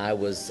 and I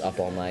was up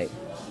all night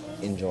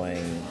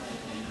enjoying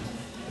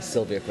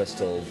Sylvia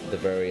Crystal, the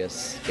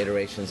various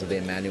iterations of the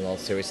Emmanuel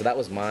series. So that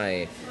was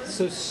my...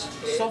 So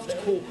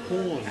softcore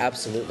porn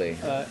Absolutely.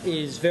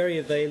 Is very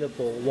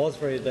available, was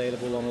very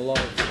available on a lot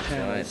of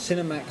channels. Right.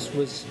 Cinemax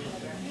was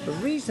a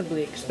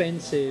reasonably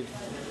expensive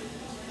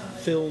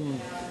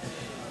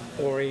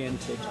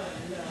film-oriented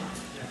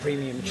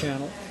premium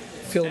channel.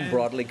 Film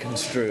broadly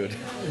construed.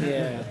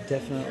 Yeah,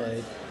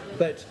 definitely.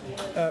 But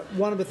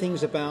one of the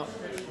things about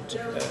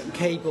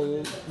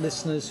cable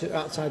listeners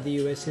outside the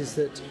US is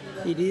that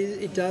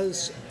it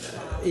does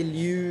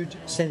elude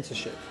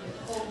censorship.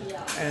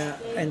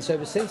 And so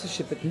the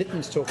censorship that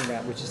Mitten's talking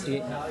about, which is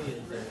the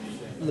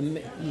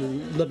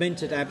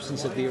lamented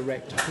absence of the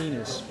erect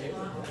penis,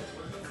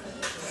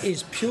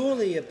 is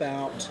purely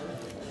about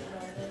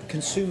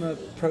consumer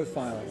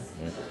profiling.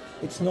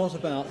 It's not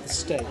about the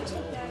state.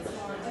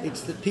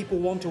 It's that people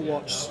want to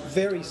watch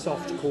very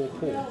soft-core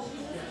porn,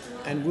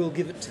 and we'll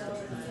give it to them.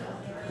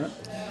 Right?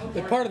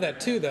 But part of that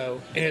too,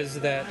 though, is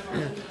that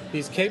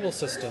these cable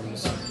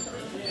systems,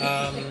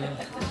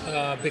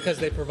 because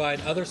they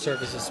provide other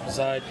services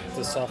besides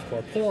the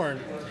softcore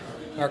porn,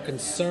 are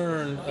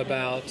concerned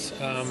about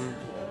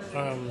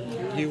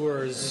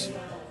viewers'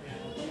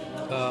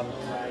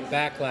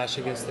 backlash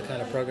against the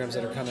kind of programs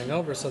that are coming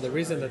over. So the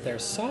reason that they're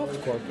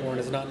softcore porn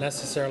is not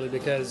necessarily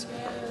because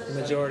the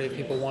majority of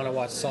people want to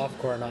watch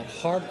softcore, not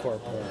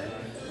hardcore porn.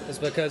 It's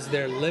because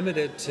they're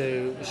limited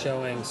to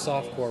showing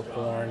softcore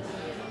porn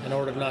in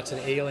order not to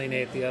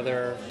alienate the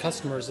other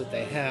customers that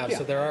they have. Yeah.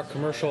 So there are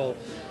commercial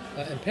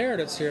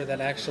imperatives here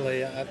that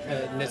actually,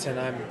 Nitin,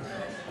 I'm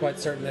quite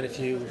certain that if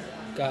you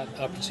got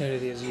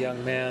opportunity as a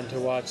young man to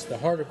watch the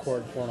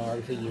hardcore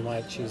pornography, you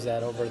might choose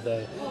that over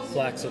the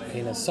flaccid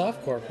penis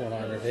softcore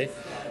pornography.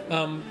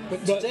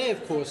 But today,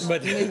 of course, you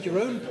make your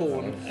own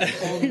porn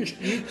on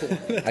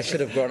YouPorn. I should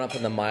have grown up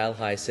in the Mile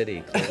High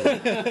City.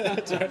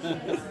 That's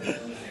right.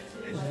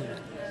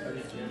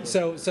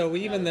 So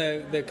even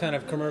the kind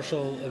of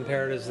commercial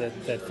imperatives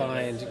that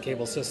find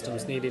cable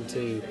systems needing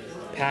to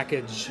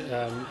package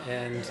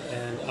and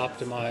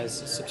optimize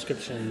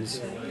subscriptions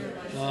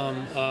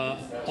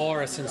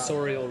are a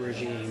censorial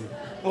regime.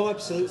 Oh,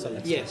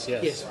 absolutely. Yes.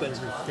 But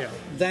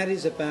that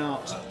is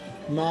about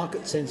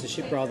market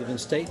censorship rather than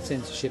state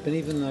censorship, and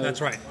even though that's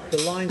right,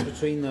 the lines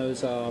between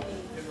those are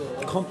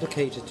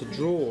complicated to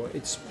draw,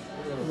 it's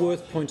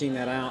worth pointing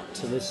that out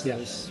to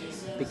listeners. Yeah.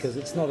 Because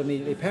it's not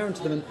immediately apparent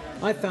to them. And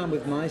I found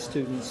with my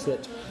students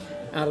that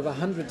out of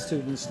 100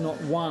 students, not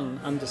one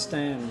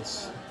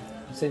understands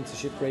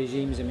censorship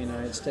regimes in the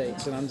United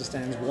States and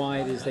understands why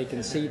it is they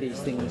can see these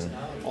things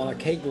on a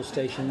cable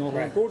station, not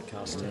on a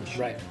broadcast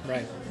station. Right.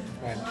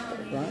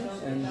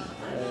 And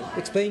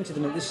explain to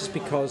them that this is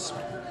because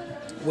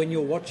when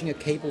you're watching a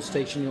cable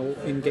station, you're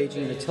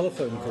engaging in a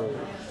telephone call,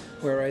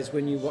 whereas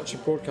when you watch a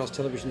broadcast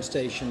television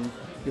station,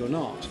 you're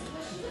not.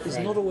 It's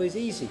not always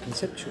easy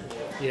conceptually.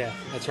 Yeah,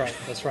 that's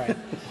right.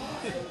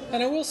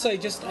 And I will say,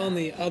 just on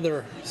the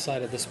other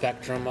side of the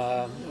spectrum,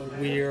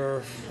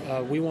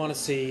 we want to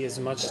see as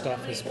much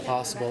stuff as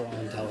possible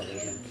on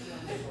television.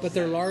 But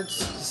there are large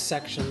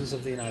sections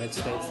of the United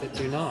States that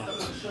do not.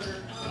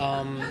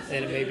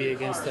 And it may be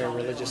against their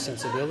religious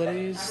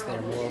sensibilities, their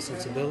moral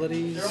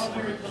sensibilities.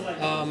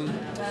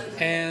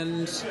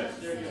 And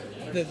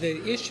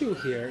the issue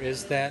here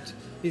is that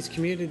these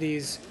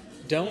communities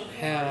don't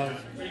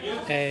have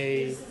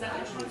a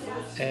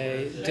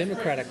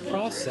democratic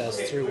process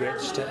through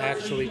which to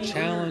actually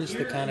challenge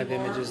the kind of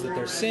images that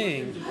they're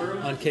seeing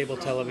on cable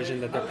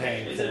television that they're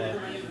paying for.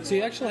 So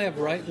you actually have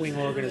right-wing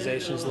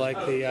organizations like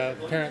the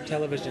Parent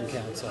Television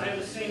Council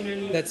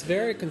that's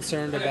very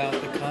concerned about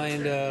the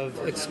kind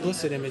of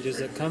explicit images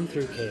that come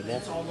through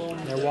cable.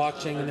 They're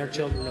watching and their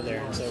children are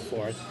there and so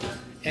forth.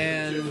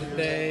 And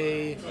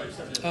they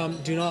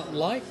do not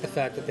like the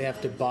fact that they have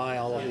to buy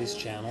all of these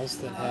channels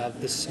that have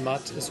the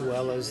smut as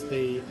well as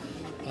the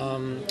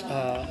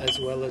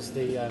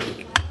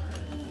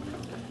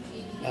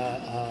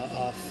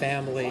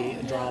family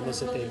dramas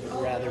that they'd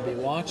rather be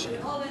watching.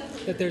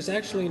 That there's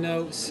actually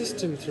no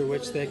system through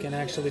which they can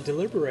actually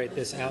deliberate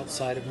this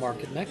outside of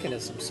market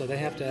mechanisms. So they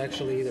have to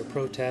actually either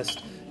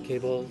protest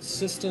cable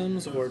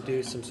systems or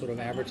do some sort of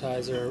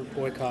advertiser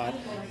boycott.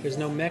 There's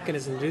no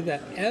mechanism to do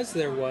that, as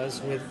there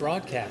was with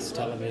broadcast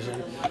television,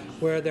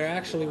 where there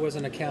actually was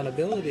an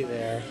accountability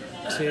there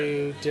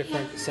to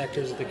different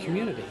sectors of the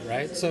community,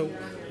 right? So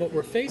what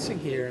we're facing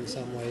here in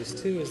some ways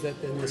too is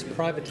that in this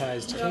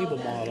privatized cable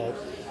model,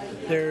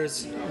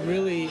 there's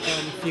really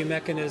few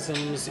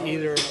mechanisms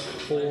either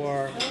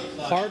for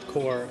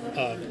hardcore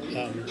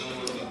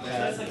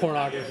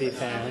pornography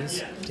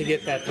fans to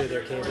get that through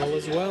their cable,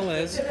 as well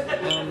as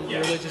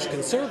religious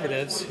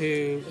conservatives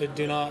who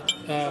do not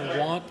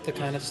want the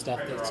kind of stuff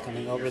that's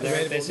coming over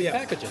their basic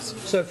packages.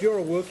 So if you're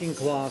a working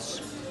class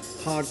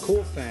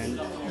hardcore fan,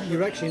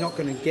 you're actually not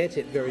going to get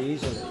it very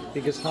easily,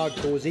 because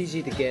hardcore is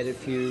easy to get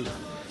if you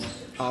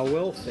are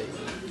wealthy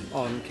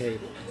on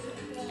cable.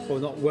 Or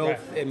not wealthy,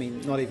 Right. I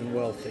mean, not even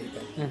wealthy,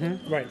 but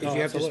Right. if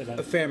you have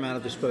a fair amount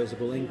of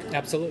disposable income.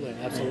 Absolutely.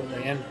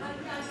 And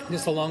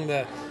just along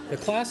the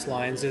class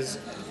lines is,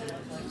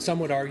 some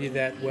would argue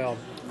that, well,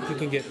 you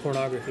can get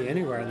pornography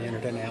anywhere on the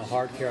internet now,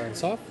 hardcore and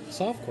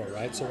softcore,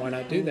 right? So why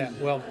not do that?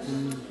 Well,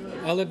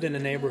 I lived in a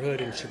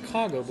neighborhood in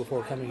Chicago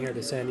before coming here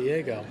to San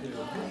Diego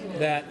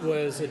that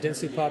was a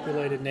densely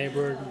populated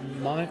neighborhood,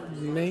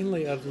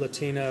 mainly of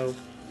Latino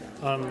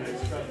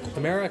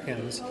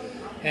Americans,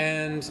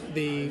 and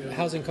the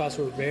housing costs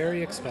were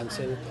very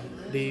expensive.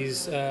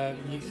 These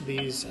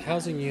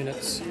housing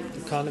units,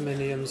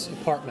 condominiums,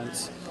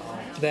 apartments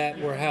that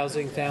were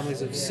housing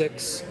families of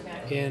 6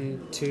 in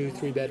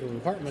 2-3 bedroom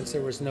apartments,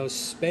 there was no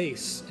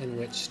space in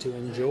which to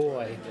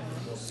enjoy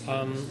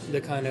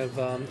the kind of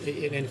and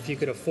if you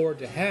could afford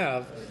to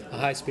have a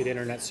high-speed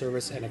internet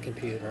service and a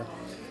computer,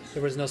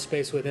 there was no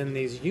space within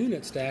these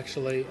units to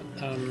actually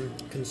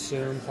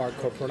consume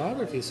hardcore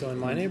pornography. So in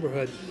my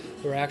neighborhood,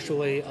 there were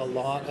actually a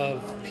lot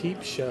of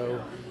peep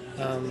show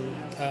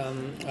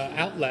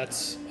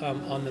outlets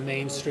on the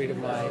main street of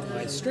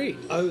my street.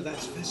 Oh,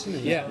 that's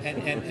fascinating. Yeah,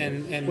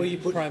 and Well, you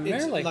put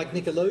primarily it's like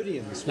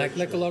Nickelodeon's. like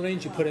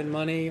Nickelodeon, you put in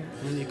money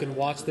and you can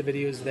watch the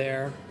videos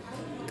there.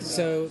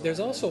 So there's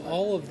also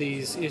all of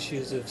these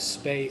issues of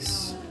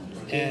space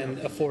and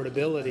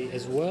affordability,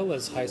 as well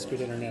as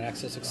high-speed internet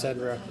access,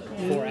 etc.,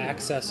 for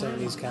accessing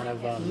these kind of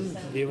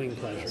viewing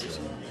pleasures.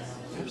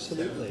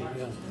 Absolutely.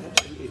 Yeah.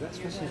 Absolutely, that's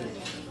fascinating.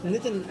 And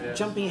then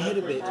jumping ahead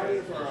a bit,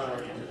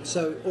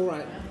 so, all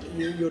right,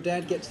 your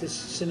dad gets this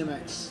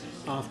Cinemax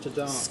After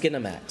Dark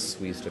Skinamax,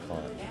 we used to call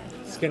it.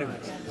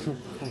 Skinemax.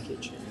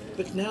 package.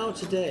 But now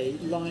today,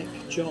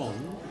 like John,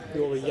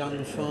 you're a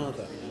young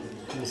father,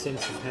 in the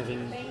sense of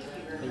having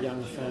a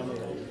young family.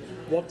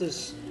 What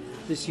does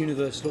this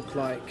universe look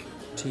like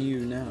to you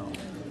now?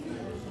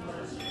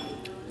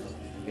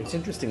 It's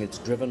interesting. It's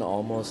driven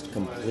almost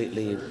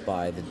completely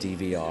by the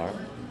DVR,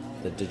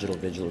 the digital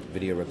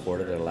video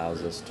recorder that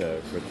allows us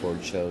to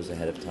record shows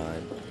ahead of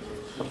time.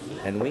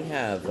 And we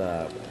have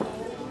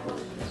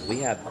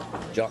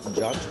John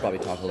should probably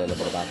talk a little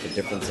bit about the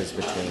differences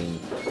between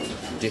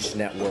Dish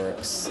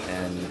Networks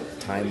and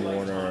Time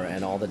Warner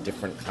and all the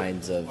different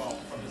kinds of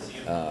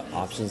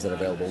options that are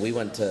available. We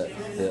went to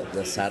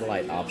the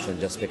satellite option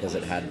just because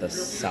it had the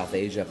South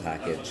Asia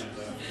package,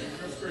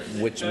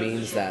 which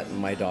means that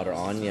my daughter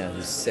Anya,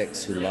 who's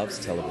 6, who loves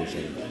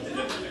television,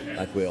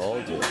 like we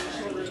all do,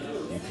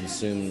 and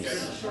consumes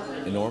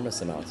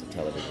enormous amounts of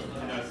television,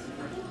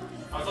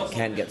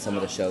 can't get some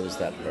of the shows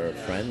that her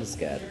friends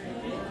get,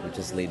 which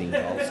is leading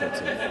to all sorts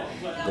of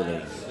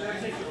bullying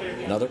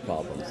and other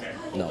problems.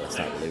 No, it's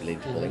not really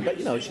leading to bullying,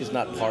 but she's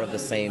not part of the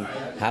same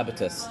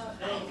habitus.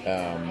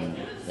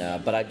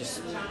 But I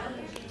just...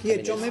 Yeah,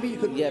 John, maybe you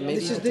could... Yeah, maybe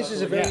this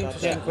is a very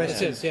interesting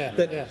question.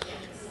 But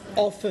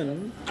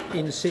often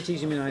in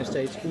cities in the United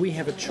States, we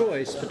have a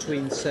choice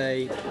between,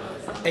 say,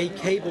 a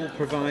cable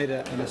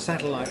provider and a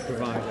satellite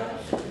provider,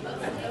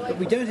 but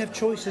we don't have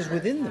choices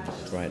within them.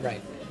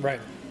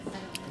 Right.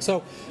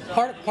 So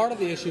part of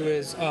the issue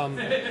is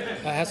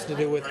has to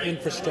do with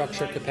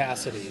infrastructure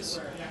capacities.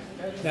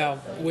 Now,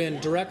 when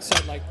direct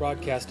satellite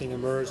broadcasting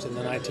emerged in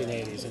the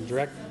 1980s, and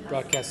direct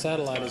broadcast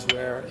satellite is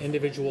where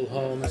individual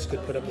homes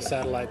could put up a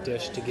satellite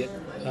dish to get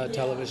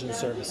television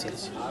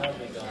services.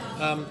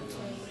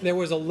 There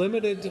was a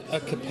limited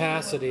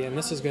capacity, and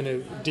this is going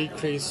to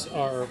decrease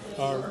our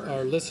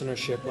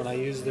listenership when I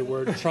use the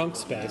word trunk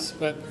space,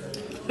 but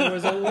there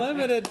was a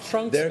limited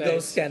trunk space. There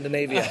goes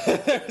Scandinavia.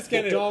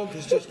 The dog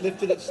has just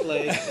lifted its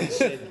leg and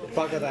said,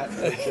 bugger that.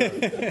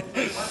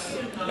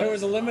 There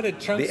was a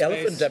limited trunk The space.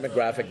 elephant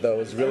demographic, though,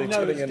 is really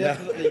tuning it's in now.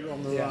 definitely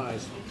on the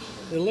rise.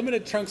 The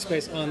limited trunk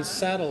space on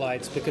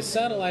satellites, because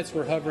satellites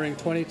were hovering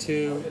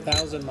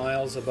 22,000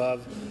 miles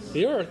above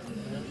the Earth,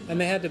 and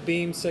they had to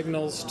beam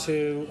signals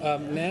to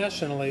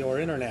nationally or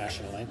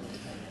internationally.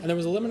 And there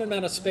was a limited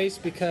amount of space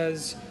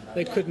because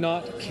they could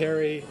not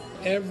carry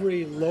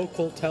every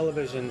local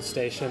television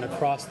station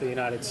across the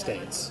United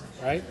States,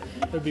 right?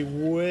 There'd be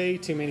way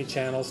too many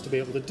channels to be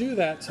able to do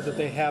that, so that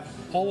they have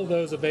all of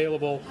those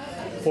available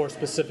for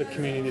specific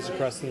communities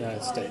across the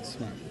United States.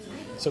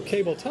 So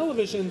cable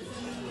television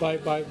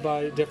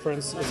by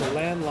difference is a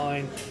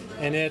landline,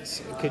 and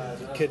it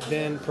could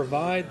then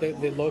provide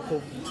the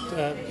local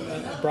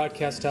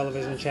broadcast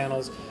television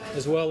channels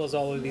as well as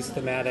all of these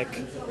thematic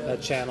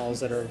channels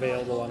that are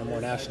available on a more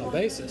national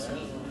basis.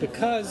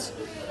 Because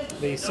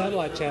the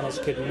satellite channels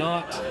could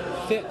not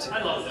fit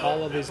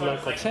all of these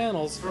local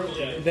channels,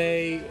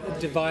 they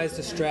devised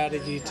a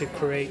strategy to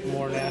create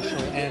more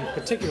national and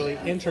particularly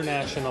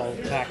international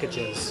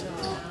packages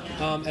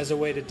as a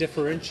way to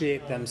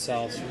differentiate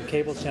themselves from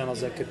cable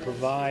channels that could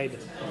provide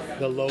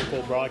the local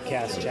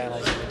broadcast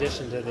channels in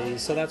addition to these.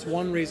 So that's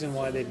one reason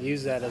why they've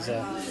used that as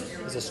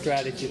a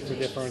strategy for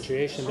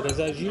differentiation. But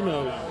as you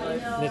know,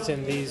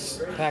 Nitin,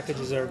 these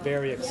packages are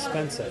very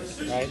expensive,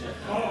 right?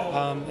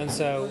 And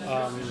so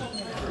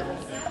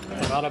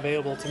they're not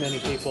available to many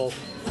people.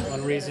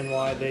 One reason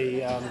why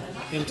the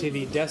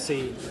MTV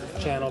Desi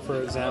channel,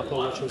 for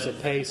example, which was a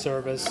pay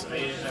service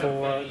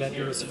that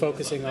was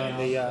focusing on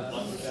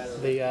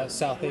the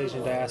South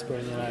Asian diaspora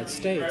in the United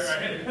States,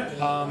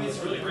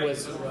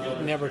 was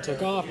never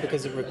took off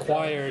because it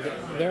required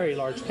very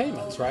large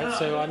payments, right?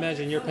 So I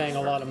imagine you're paying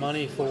a lot of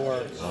money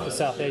for the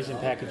South Asian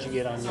package you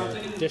get on your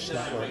Dish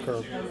network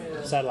or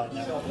satellite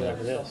network,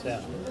 whatever it is.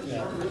 Yeah.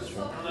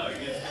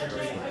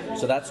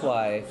 So that's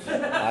why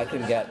I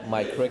can get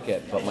my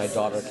cricket, but my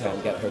daughter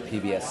can't get her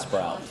PBS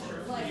Sprout.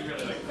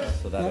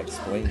 So that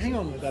explains. Hang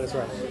on, that is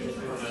right.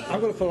 I've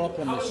got to follow up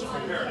on this.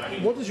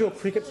 What does your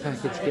cricket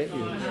package get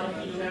you?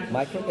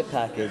 My cricket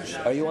package.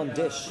 Are you on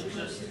Dish?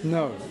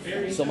 No.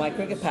 So my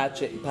cricket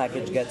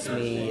package gets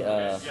me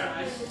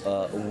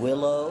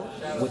Willow,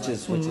 which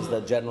is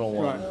the general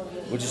one,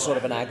 which is sort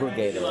of an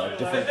aggregator of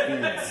different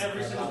feeds.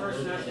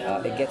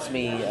 It gets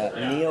me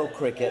Neo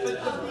Cricket,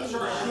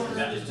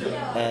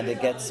 and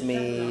it gets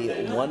me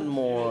one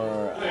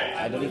more.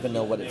 I don't even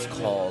know what it's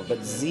called,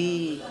 but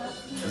Z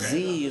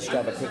used to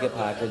have a cricket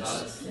package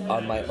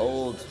on my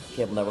old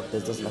cable network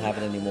that doesn't have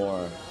it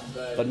anymore.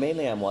 But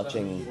mainly I'm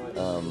watching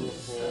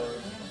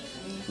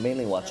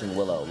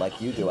Willow,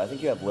 like you do. I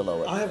think you have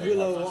Willow. I have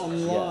Willow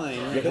online.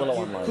 Yeah, you have Willow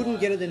online. Couldn't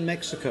get it in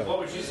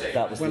Mexico.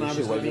 That was when the I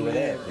issue was when you were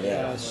there.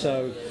 Yeah.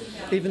 So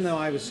even though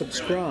I was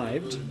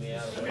subscribed, I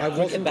Cricket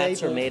wasn't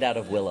bats able. are made out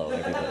of willow,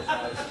 everybody.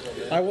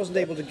 I wasn't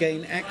able to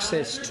gain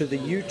access to the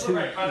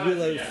YouTube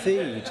Willow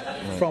feed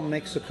from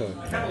Mexico,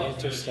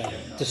 Interesting.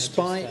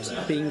 despite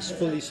being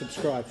fully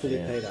subscribed, fully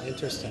paid up.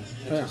 Interesting.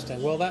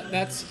 Well,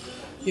 that's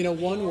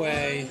one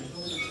way.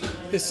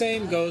 The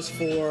same goes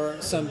for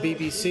some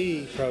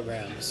BBC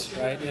programs,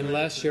 right?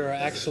 Unless you're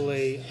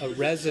actually a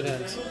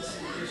resident,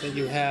 that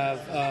you have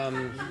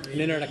an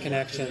internet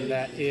connection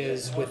that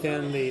is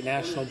within the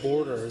national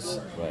borders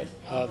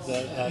of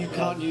the. You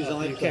can't use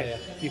iPlayer.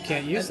 You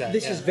can't use that.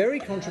 This is very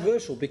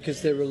controversial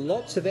because there are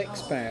lots of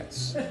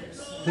expats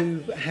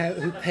who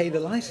pay the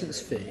license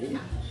fee.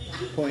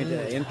 Point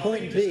A. And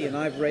point B, and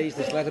I've raised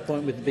this latter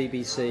point with the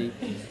BBC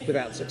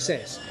without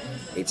success,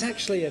 it's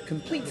actually a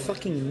complete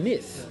fucking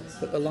myth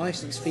that the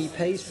license fee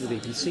pays for the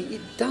BBC.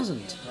 It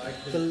doesn't.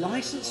 The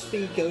license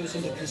fee goes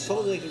into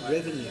consolidated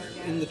revenue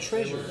in the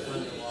Treasury,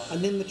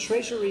 and then the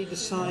Treasury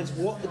decides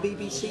what the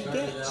BBC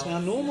gets. Now,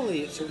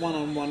 normally it's a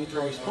one-on-one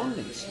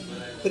correspondence,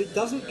 but it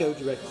doesn't go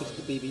directly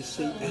to the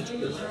BBC at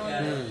all.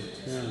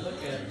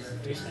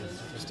 Interesting.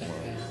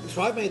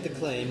 So I've made the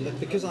claim that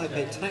because I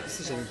pay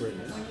taxes in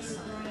Britain,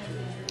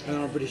 and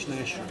I'm a British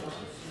national,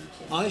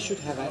 I should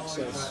have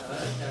access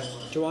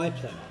to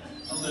iPlayer.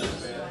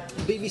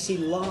 The BBC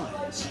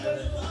lies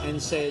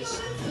and says,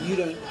 you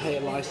don't pay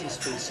a license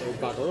fee, so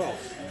bugger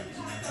off.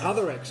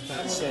 Other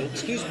expats say,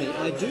 excuse me,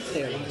 I do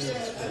pay a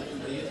license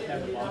fee,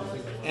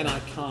 and I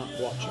can't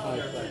watch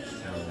iPlayer.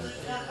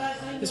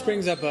 This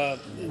brings up the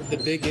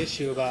big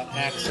issue about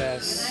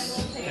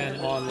access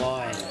and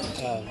online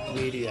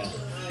media.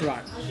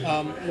 Right.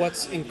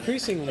 What's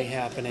increasingly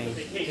happening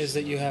is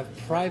that you have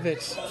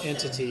private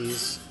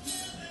entities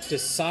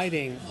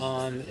deciding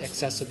on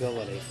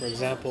accessibility. For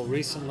example,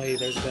 recently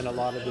there's been a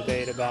lot of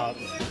debate about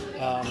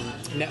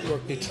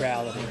network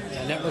neutrality.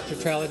 Now, network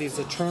neutrality is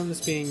a term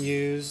that's being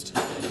used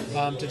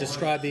to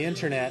describe the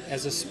internet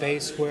as a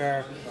space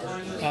where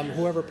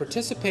whoever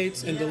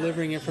participates in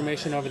delivering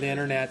information over the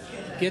internet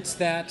gets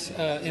that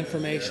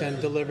information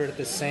delivered at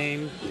the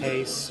same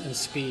pace and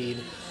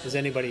speed as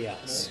anybody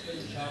else.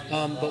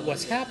 But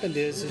what's happened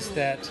is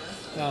that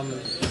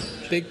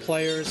big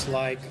players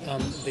like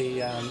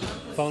the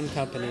phone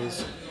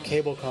companies,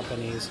 cable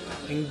companies,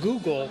 and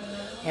Google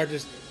are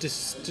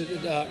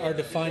are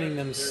defining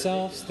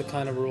themselves the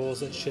kind of rules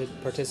that should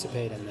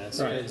participate in this.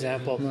 Right. For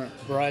example,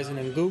 Verizon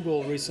and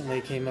Google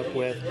recently came up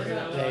with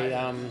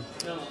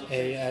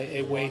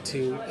a way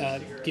to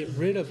get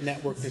rid of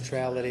network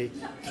neutrality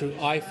through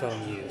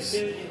iPhone use.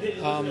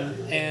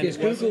 And Yes,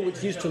 Google,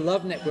 which used to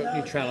love network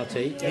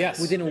neutrality,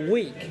 within a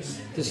week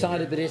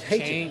decided that it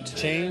hated it.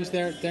 Changed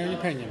their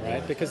opinion,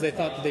 right? Because they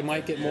thought that they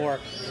might get more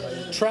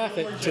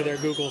traffic to their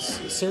Google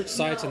search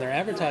sites and their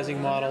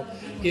advertising model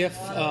if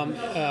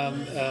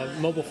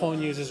mobile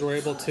phone users were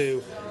able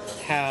to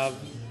have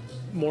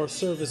more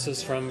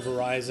services from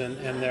Verizon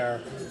and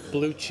their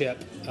blue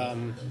chip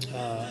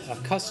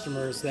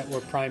customers that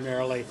were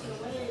primarily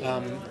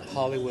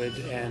Hollywood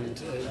and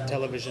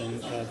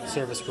television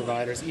service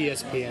providers,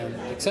 ESPN,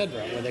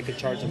 etc., where they could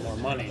charge them more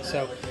money.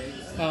 So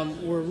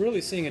we're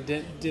really seeing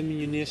a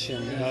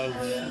diminution of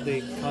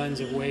the kinds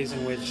of ways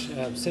in which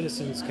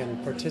citizens can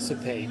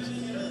participate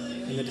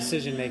in the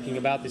decision making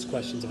about these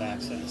questions of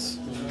access.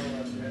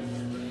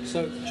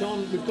 So,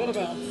 John, we've got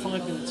about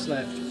 5 minutes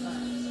left.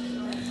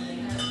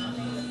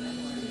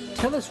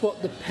 Tell us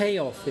what the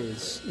payoff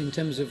is in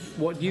terms of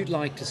what you'd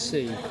like to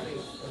see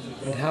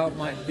and how it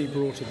might be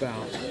brought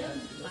about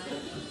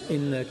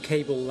in the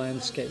cable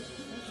landscape.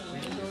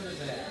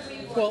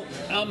 Well,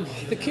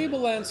 the cable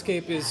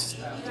landscape is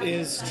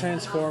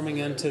transforming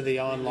into the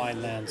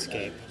online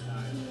landscape.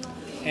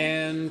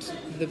 And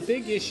the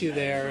big issue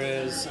there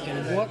is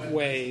in what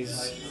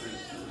ways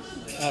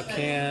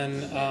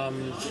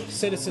can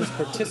citizens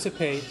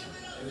participate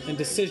in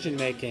decision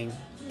making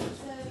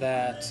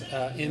that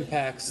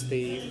impacts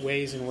the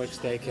ways in which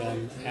they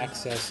can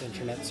access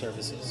internet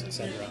services,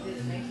 etc.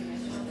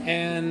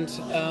 And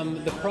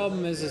the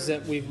problem is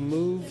that we've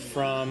moved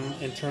from,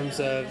 in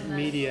terms of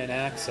media and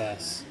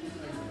access,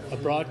 a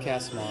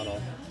broadcast model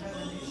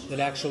that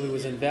actually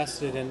was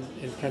invested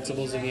in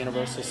principles of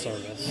universal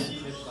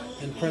service,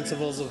 and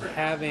principles of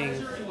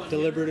having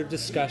deliberative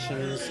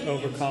discussions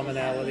over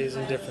commonalities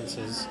and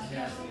differences,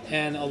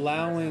 and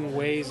allowing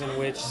ways in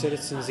which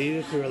citizens,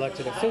 either through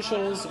elected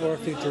officials or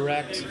through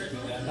direct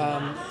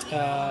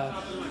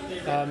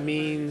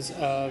means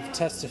of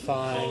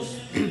testifying,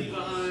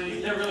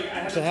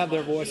 to have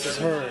their voices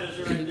heard.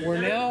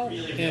 We're now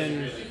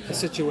in a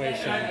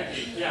situation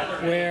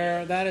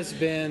where that has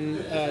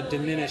been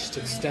diminished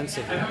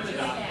extensively.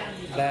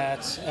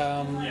 That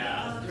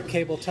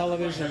cable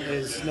television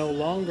is no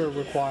longer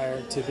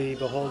required to be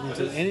beholden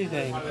to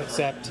anything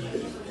except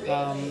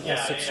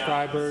its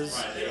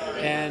subscribers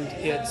and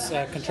its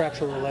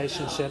contractual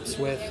relationships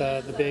with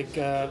the big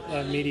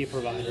media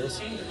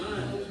providers.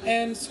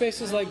 And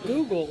spaces like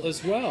Google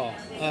as well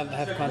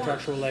have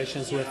contractual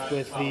relations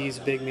with these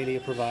big media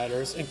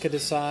providers and could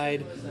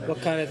decide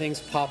what kind of things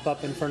pop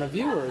up in front of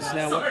viewers.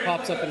 Now, what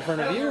pops up in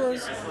front of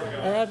viewers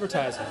are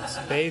advertisements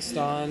based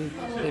on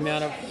the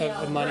amount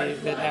of money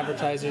that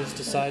advertisers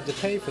decide to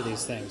pay for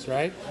these things,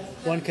 right?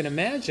 One can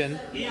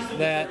imagine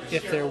that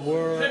if there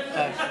were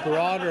a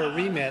broader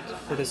remit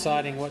for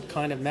deciding what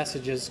kind of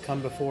messages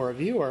come before a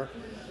viewer,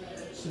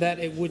 that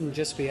it wouldn't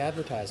just be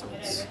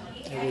advertisements.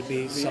 It would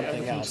be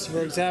something else.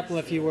 For example,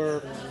 if you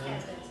were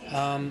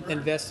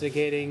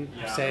investigating,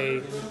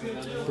 say,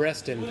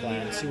 breast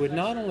implants, you would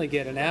not only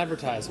get an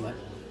advertisement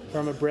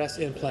from a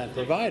breast implant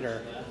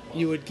provider,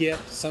 you would get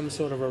some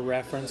sort of a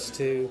reference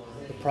to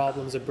the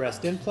problems of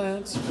breast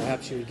implants.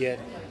 Perhaps you would get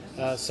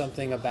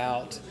something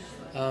about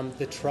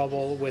the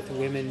trouble with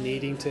women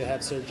needing to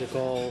have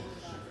surgical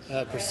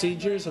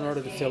procedures in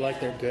order to feel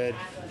like they're good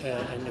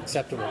and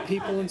acceptable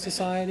people in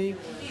society.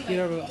 You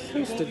know, a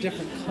host of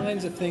different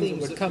kinds of things that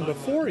would come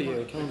before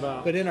you.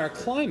 But in our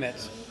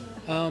climate,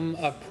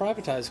 a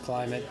privatized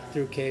climate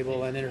through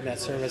cable and internet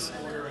service,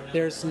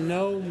 there's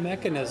no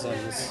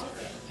mechanisms,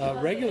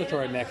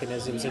 regulatory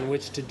mechanisms in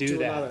which to do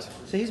that.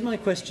 So here's my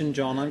question,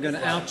 John. I'm going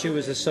to out you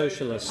as a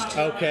socialist.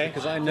 Okay.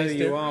 Because I know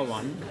you are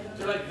one.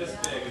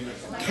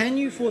 Can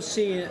you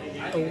foresee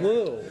a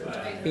world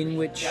in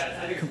which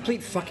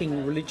complete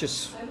fucking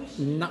religious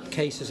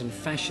nutcases and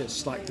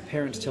fascists like the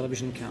Parents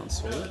Television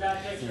Council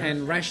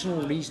and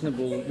rational,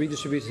 reasonable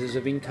redistributors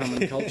of income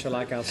and culture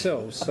like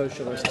ourselves,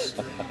 socialists,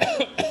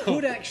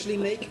 could actually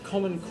make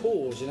common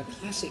cause in a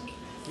classic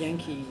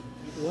Yankee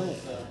way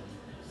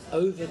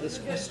over this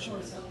question?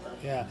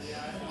 Yeah.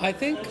 I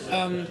think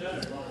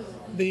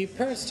the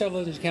Parents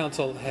Television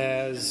Council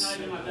has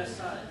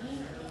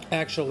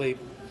actually...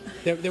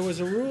 There was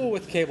a rule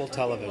with cable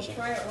television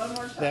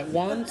that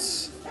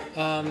once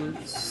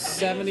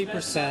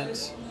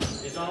 70%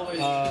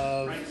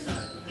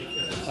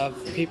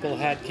 of people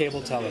had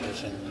cable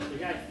television,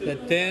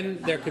 that then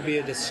there could be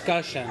a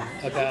discussion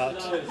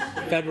about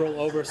federal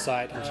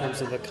oversight in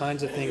terms of the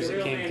kinds of things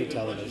that came through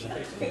television.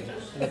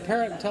 And the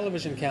Parent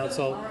Television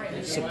Council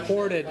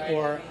supported,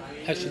 or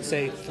I should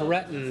say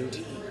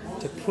threatened,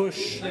 to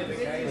push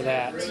for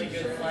that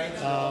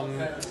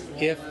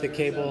if the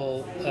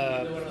cable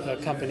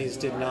companies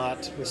did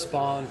not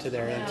respond to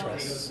their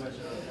interests.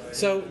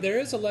 So there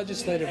is a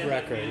legislative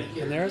record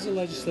and there is a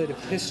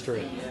legislative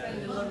history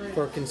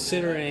for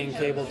considering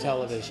cable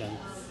television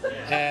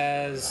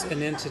as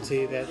an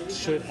entity that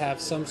should have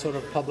some sort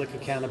of public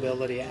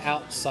accountability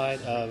outside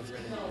of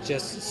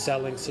just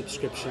selling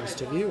subscriptions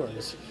to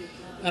viewers.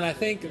 And I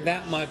think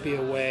that might be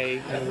a way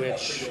in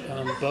which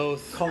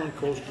both... Common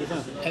cause,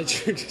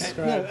 as you described.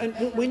 No,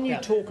 and when you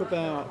talk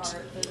about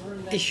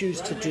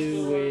issues to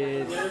do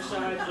with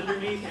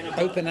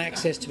open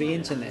access to the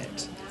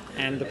internet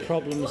and the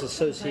problems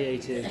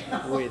associated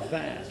with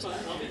that,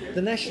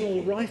 the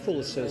National Rifle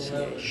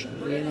Association,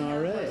 the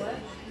NRA,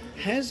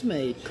 has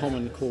made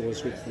common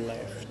cause with the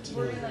left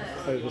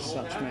over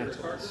such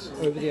matters,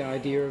 over the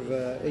idea of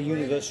a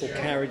universal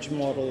carriage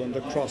model and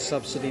a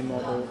cross-subsidy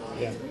model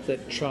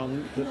that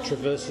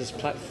traverses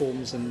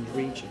platforms and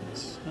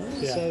regions.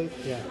 So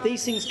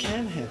these things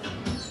can happen.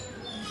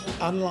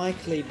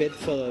 Unlikely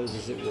bedfellows,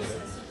 as it were.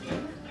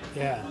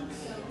 Yeah.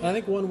 And I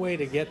think one way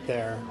to get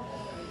there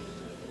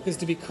is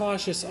to be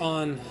cautious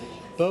on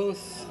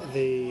both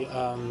the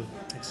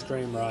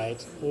extreme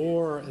right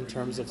or in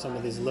terms of some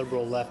of these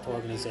liberal left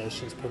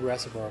organizations,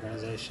 progressive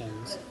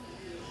organizations,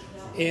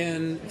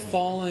 in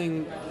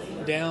falling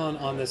down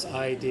on this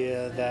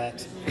idea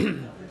that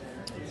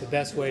the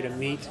best way to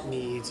meet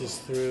needs is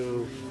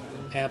through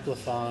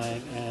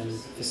amplifying and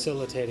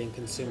facilitating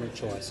consumer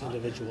choice,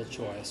 individual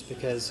choice,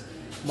 because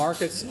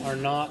markets are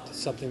not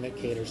something that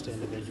caters to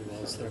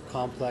individuals. They're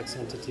complex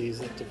entities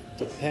that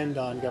depend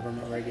on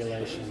government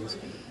regulations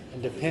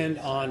and depend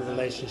on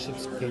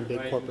relationships between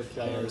big corporate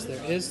players.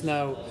 There is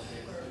no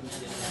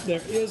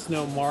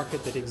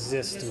market that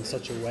exists in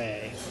such a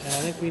way, and I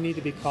think we need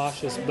to be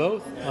cautious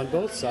on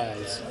both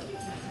sides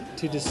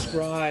to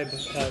describe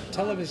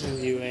television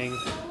viewing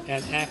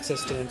and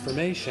access to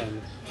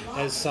information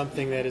as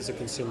something that is a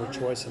consumer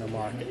choice in a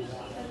market,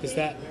 because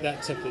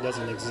that simply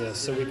doesn't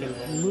exist. So we can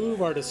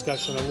move our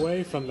discussion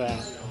away from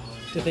that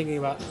to thinking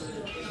about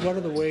what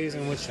are the ways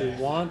in which we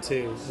want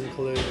to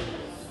include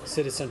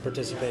citizen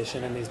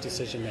participation in these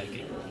decision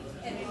making.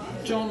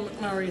 John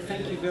McMurray,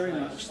 thank you very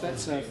much.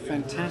 That's a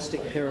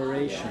fantastic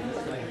peroration.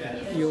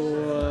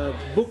 Your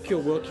book you're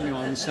working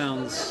on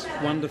sounds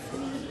wonderful,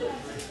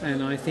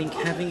 and I think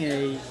having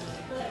a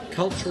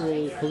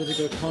cultural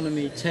political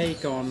economy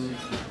take on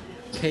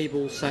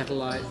cable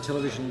satellite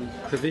television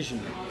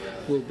provision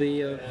will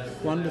be a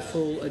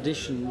wonderful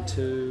addition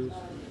to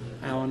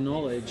our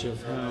knowledge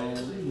of how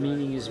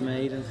meaning is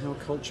made and how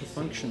culture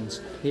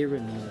functions here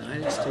in the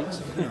United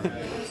States of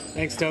America.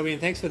 Thanks, Toby, and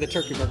thanks for the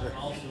turkey burger.